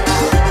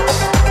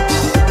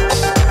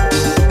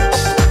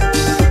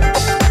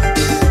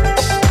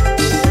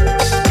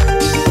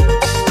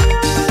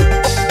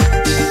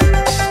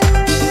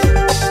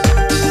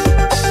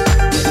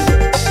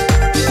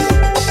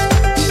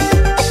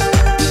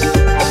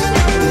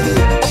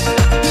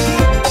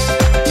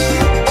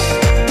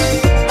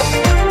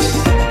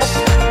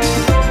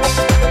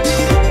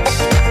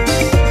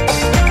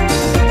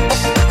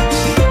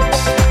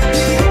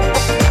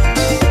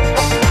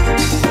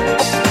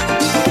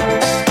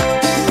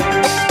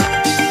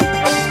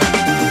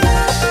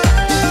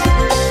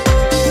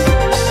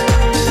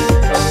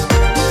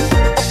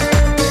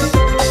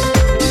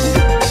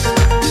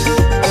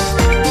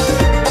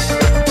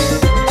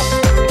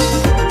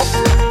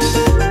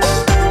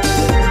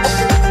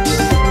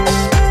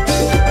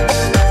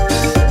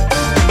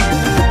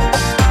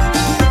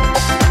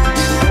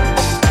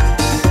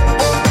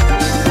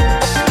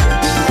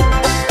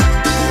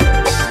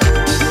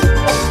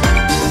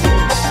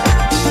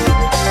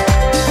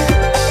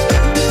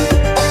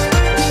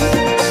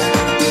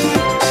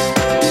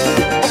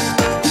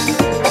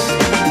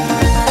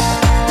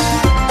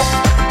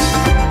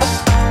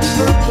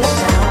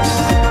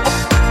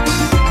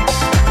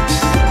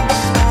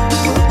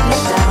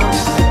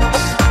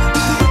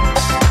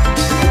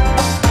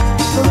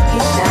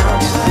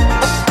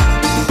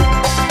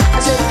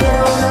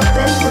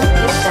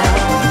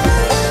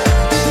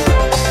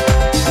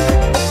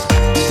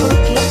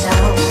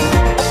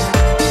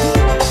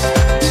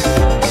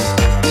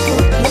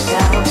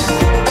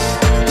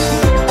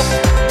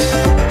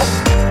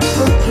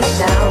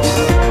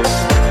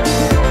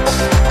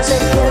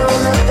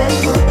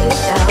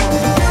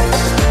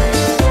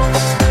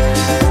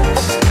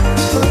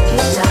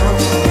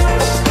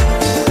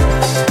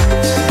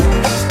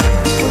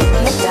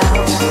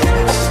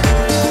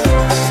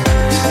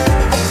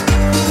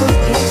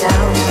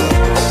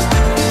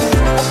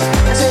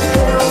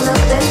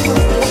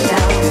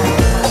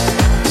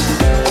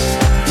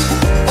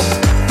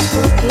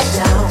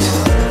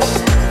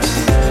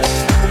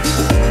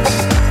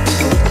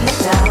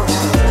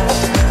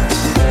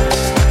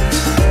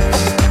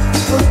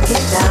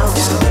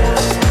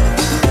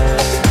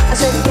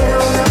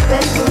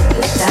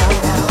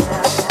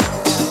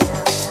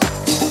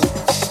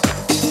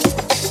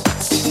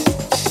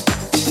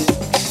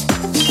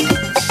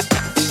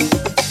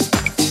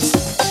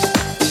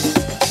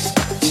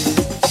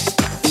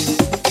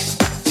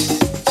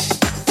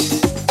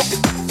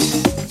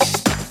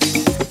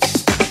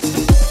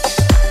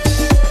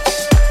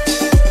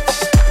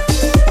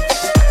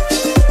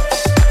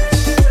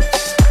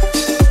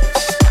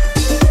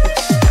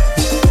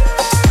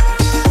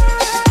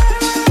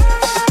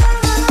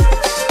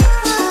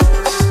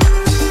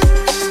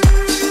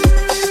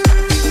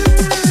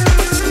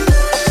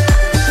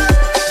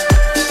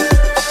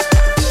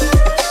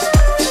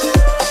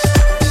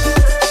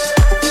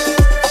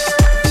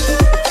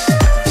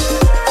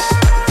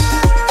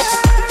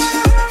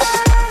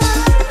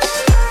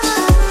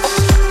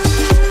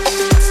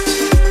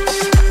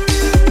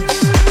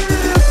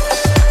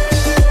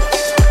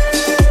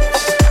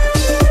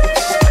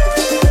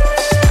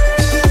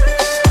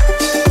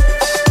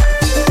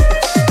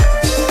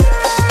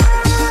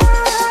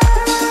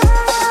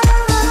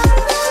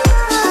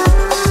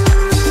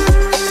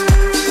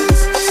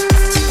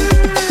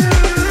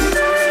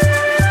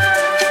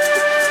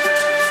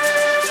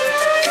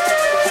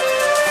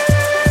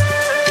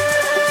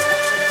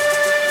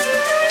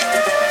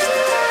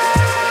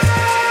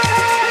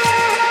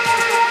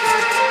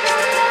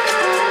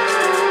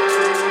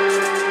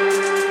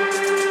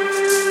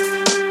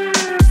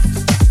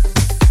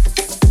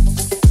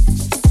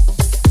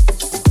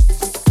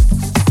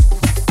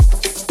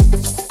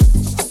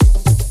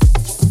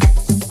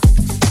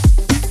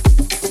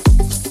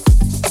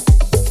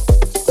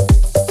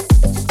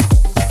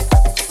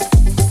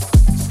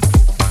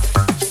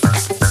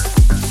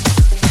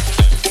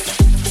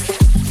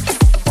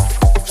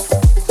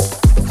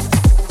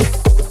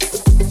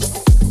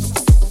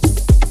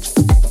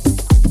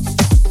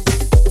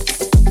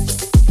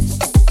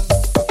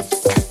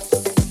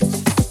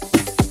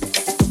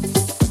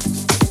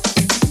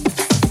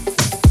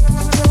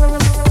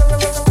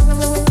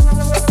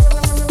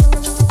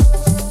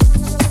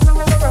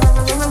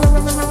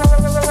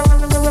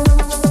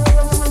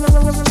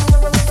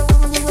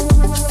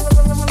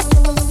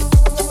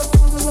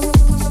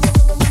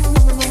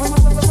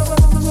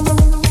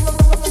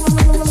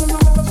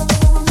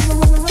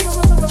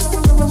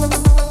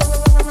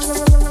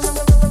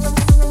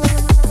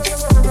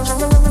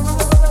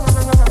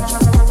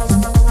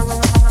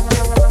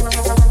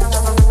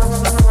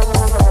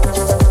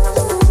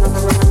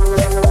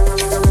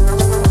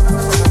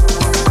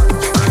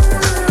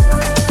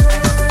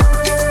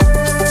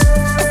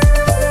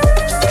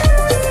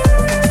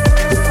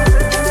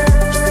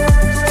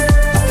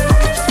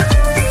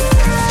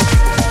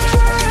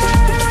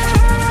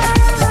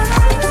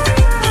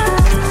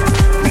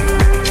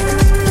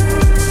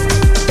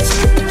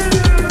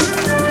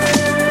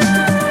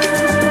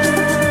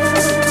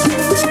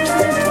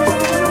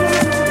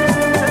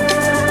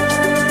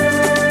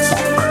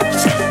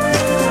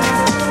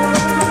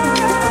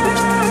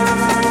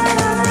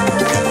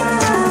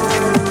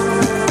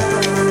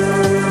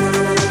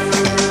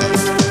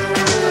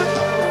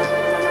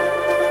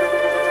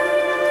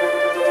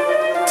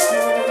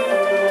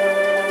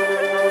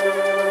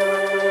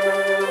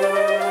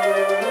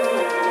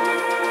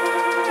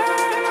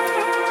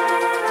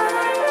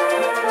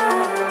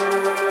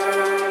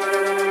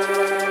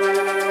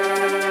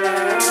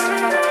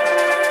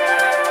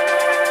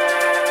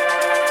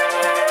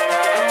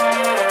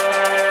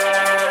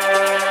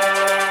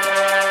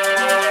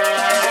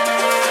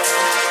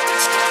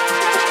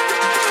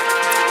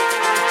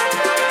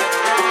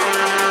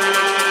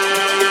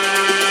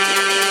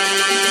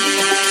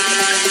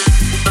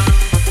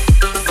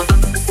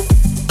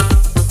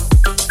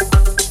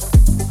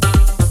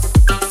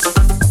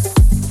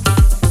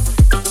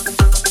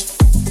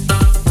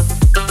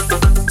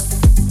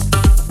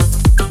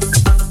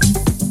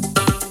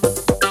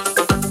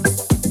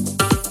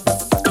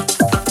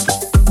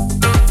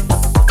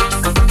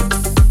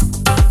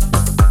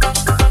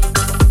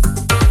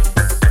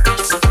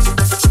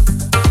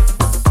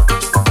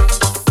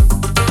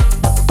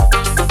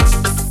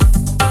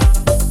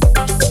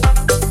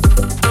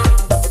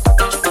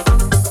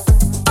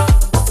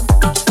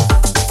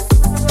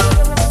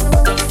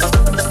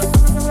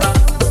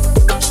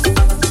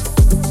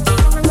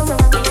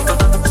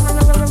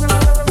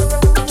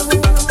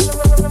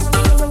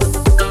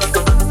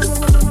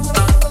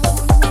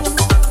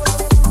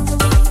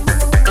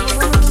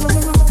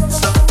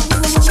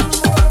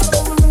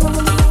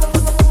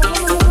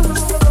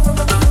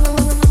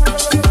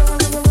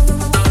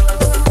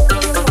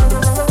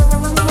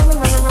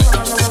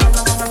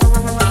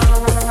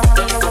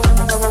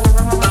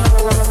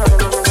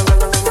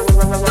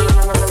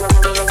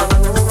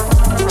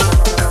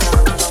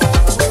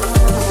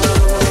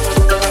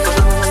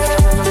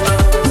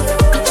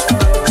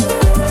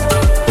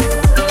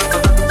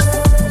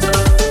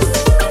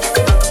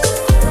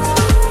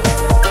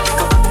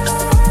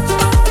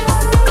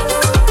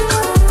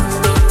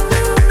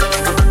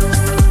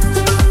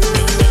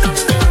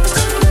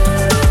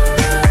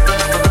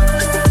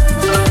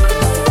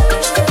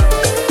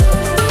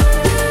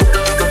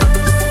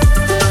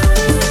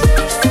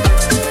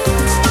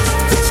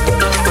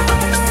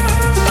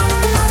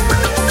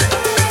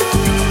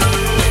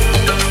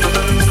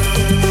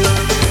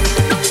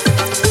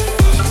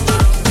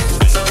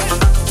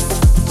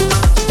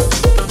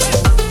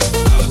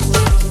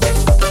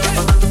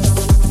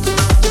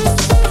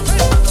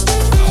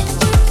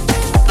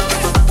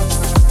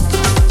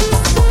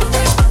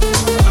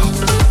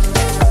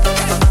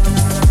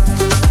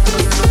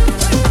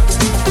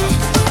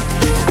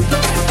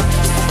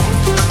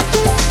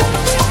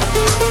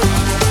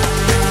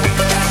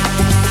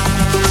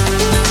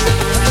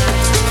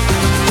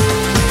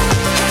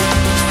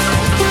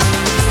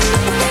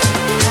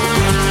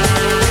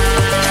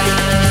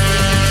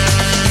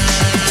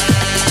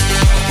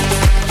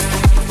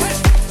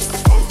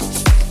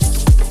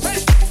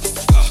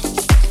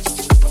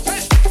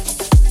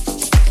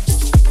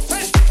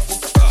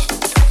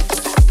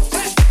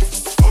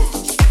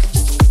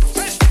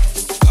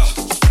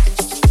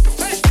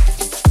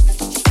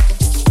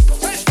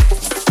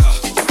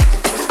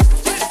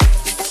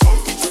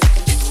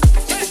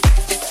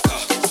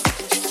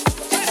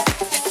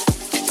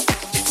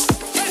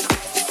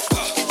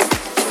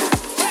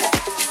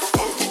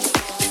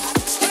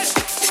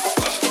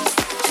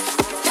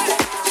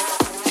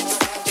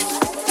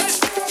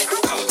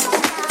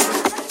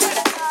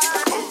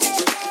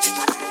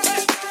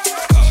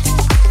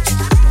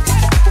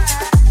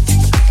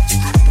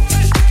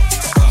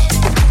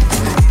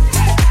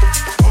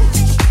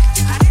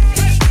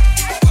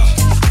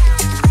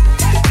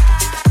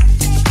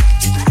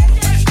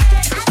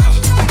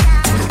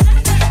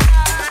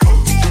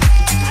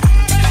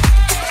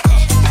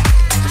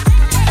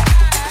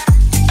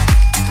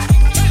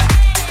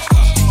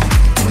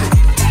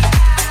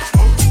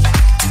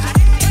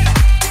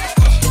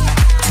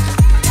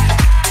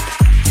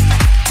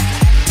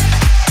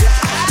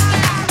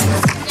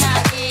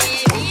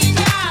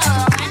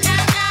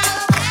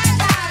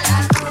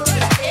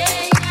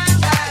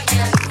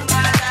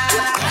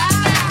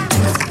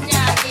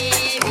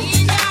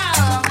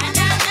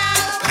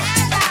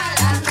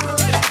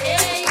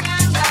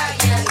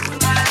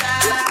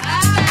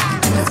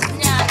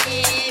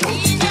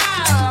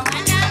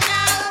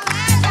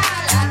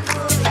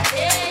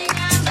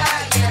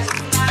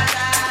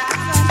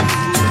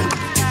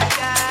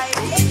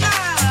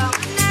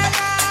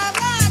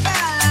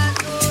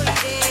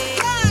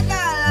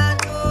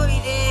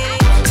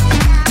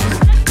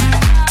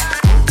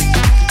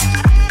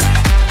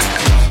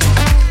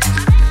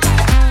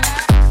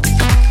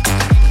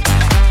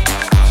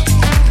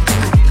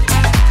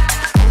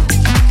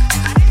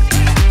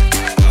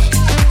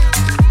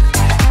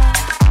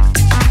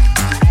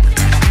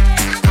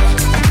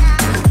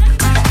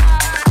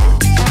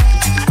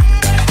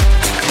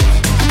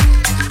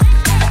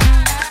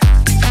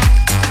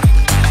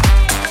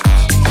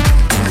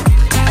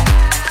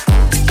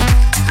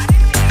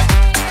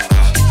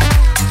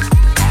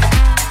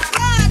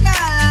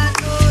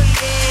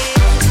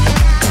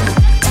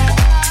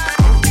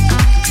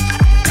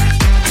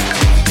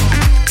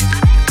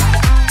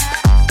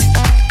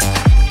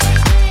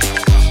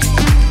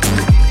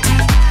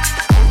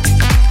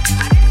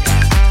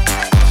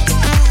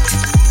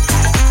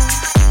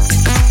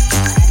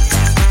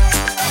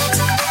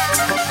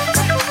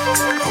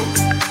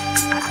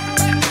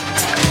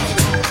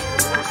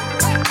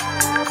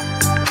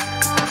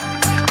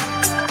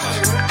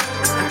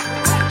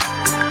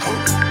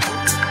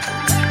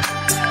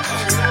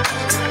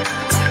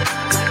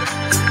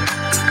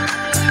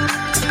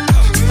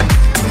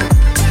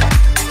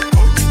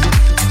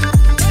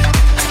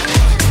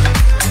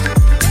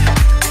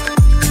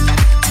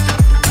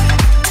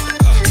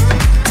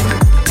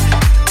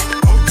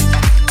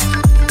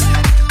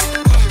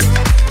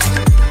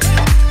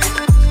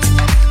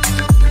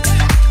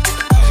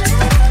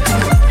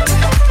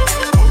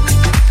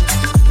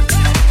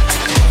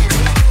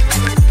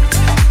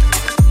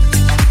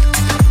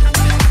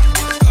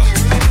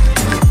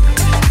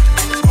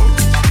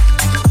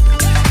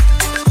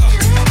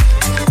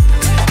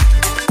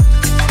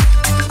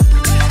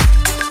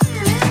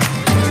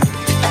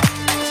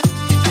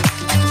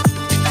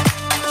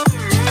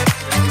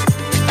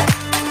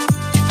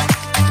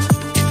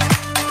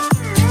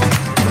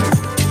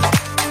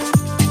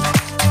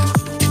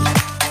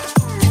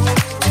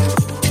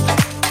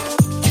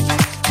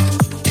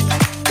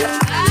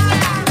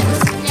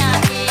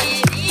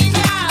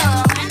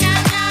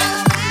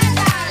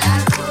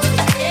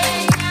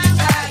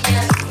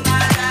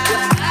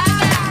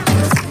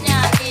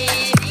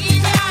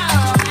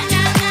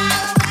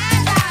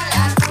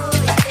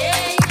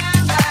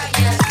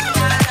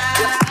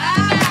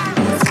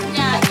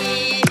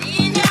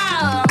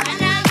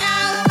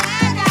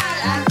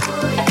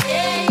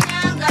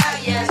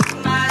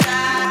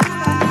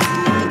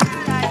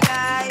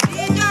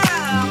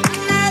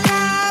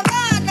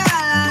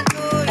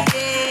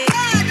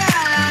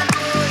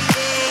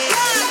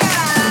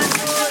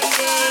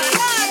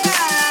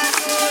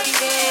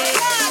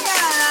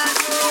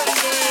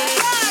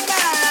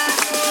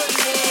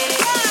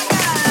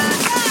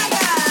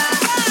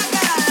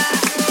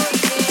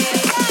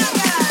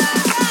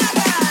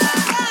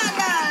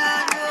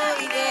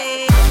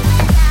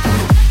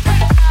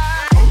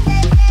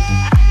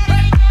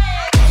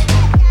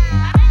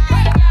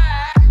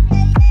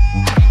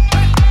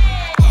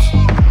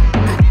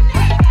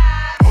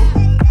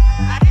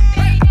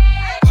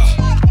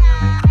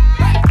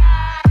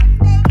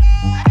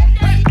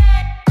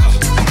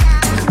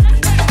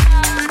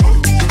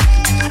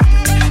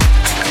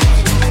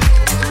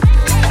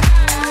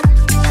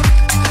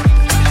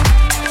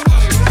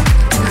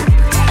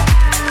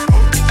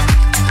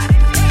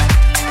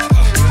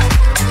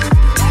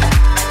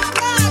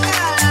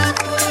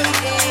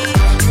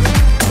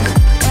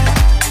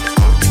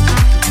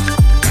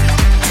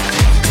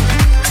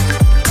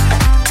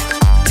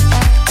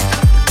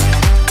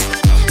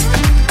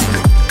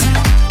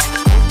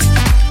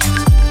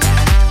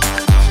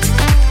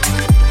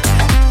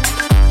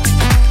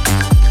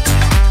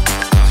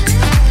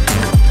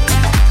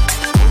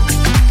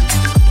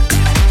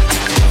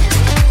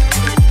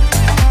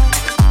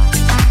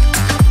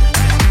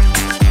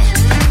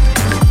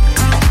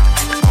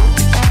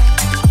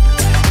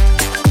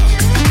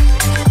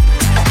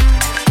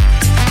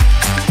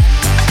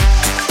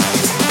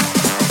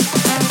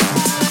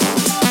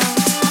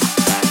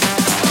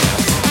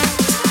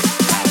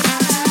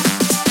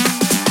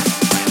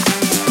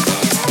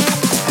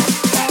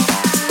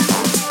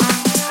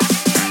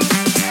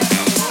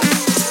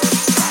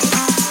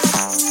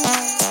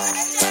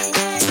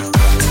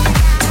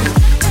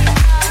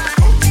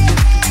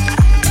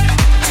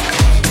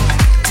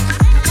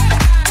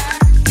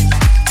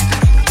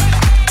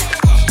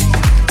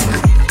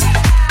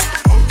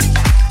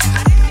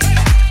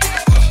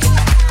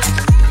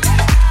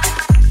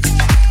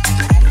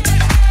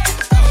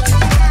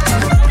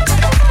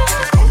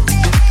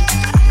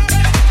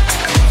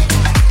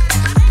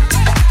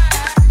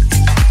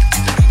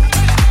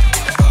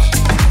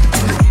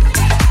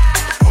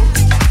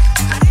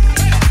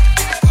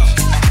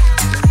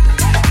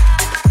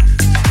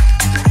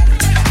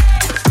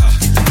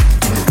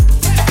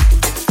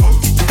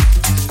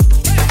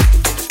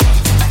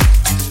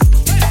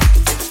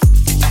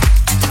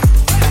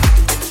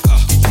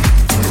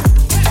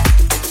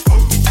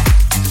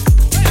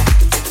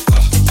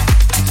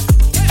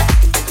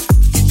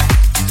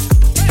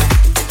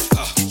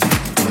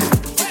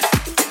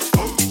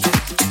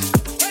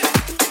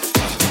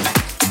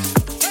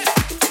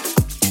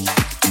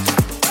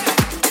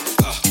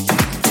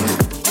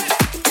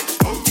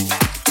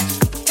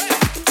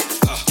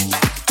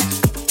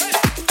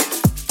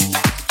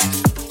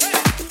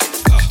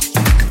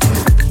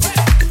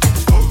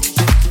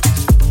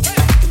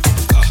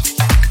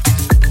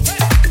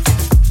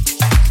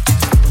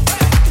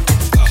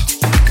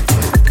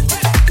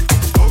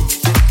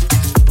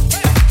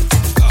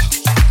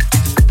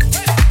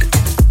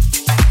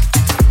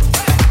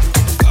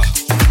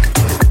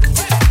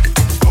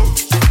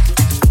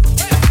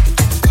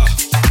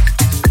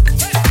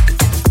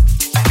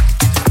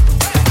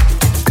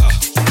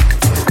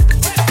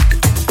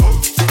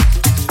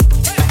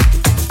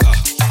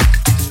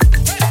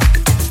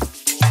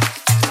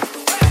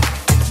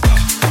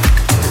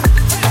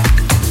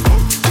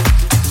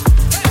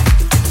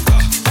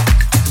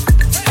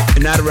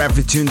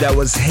 tune that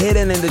was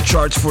hidden in the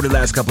charts for the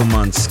last couple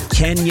months,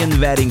 Kenyan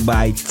Wedding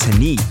by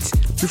Tanit.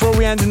 Before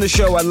we end in the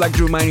show, I'd like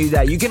to remind you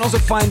that you can also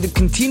find the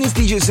continuous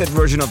DJ set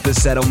version of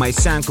this set on my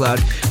SoundCloud,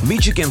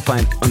 which you can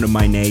find under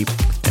my name.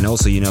 And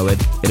also, you know it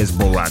is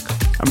Borak.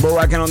 I'm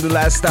Borak, and on the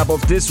last stop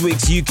of this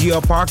week's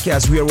Ukiyo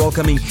Podcast, we are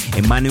welcoming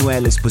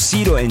Emmanuel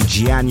Esposito and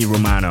Gianni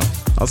Romano.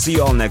 I'll see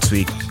you all next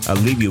week. I'll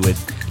leave you with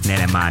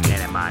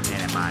Nenemani.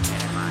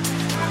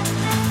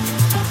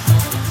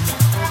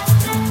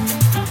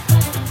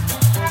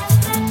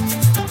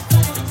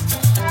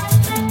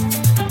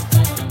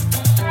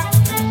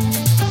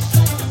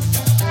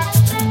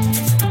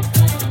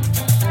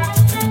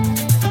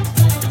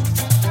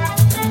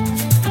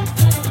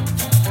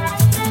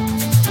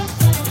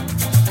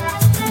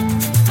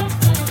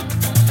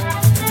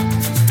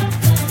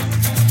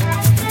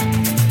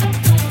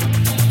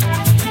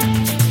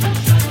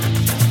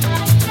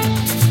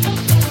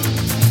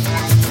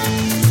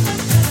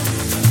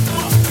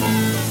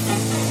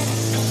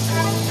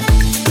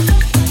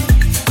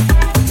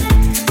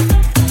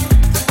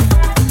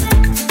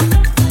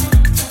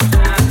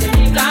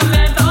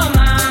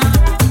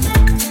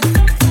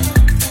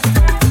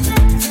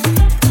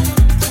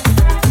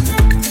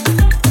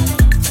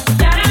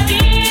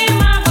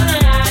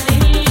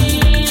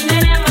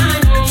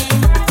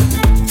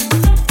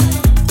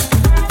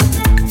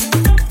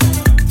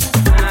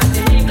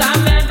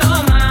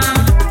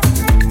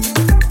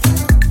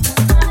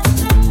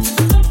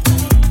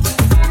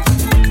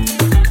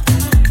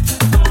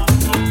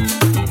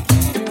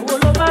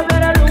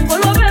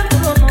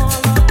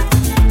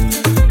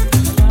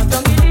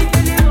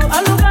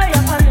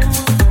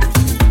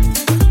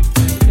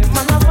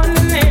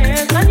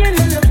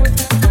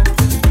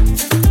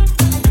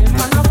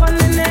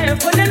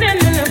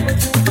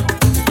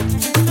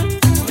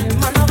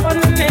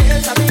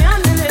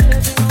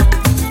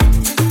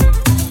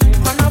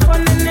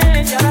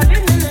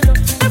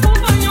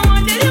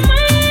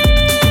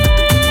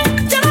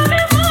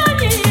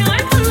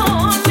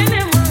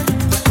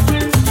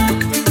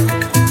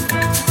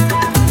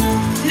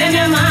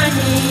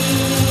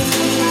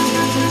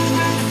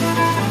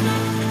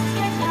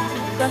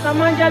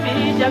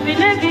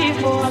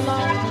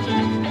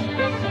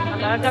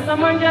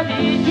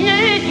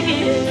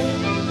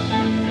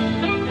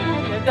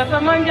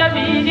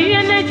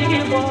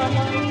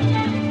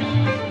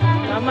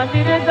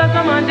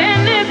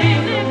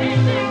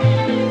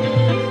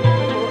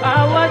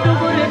 Awa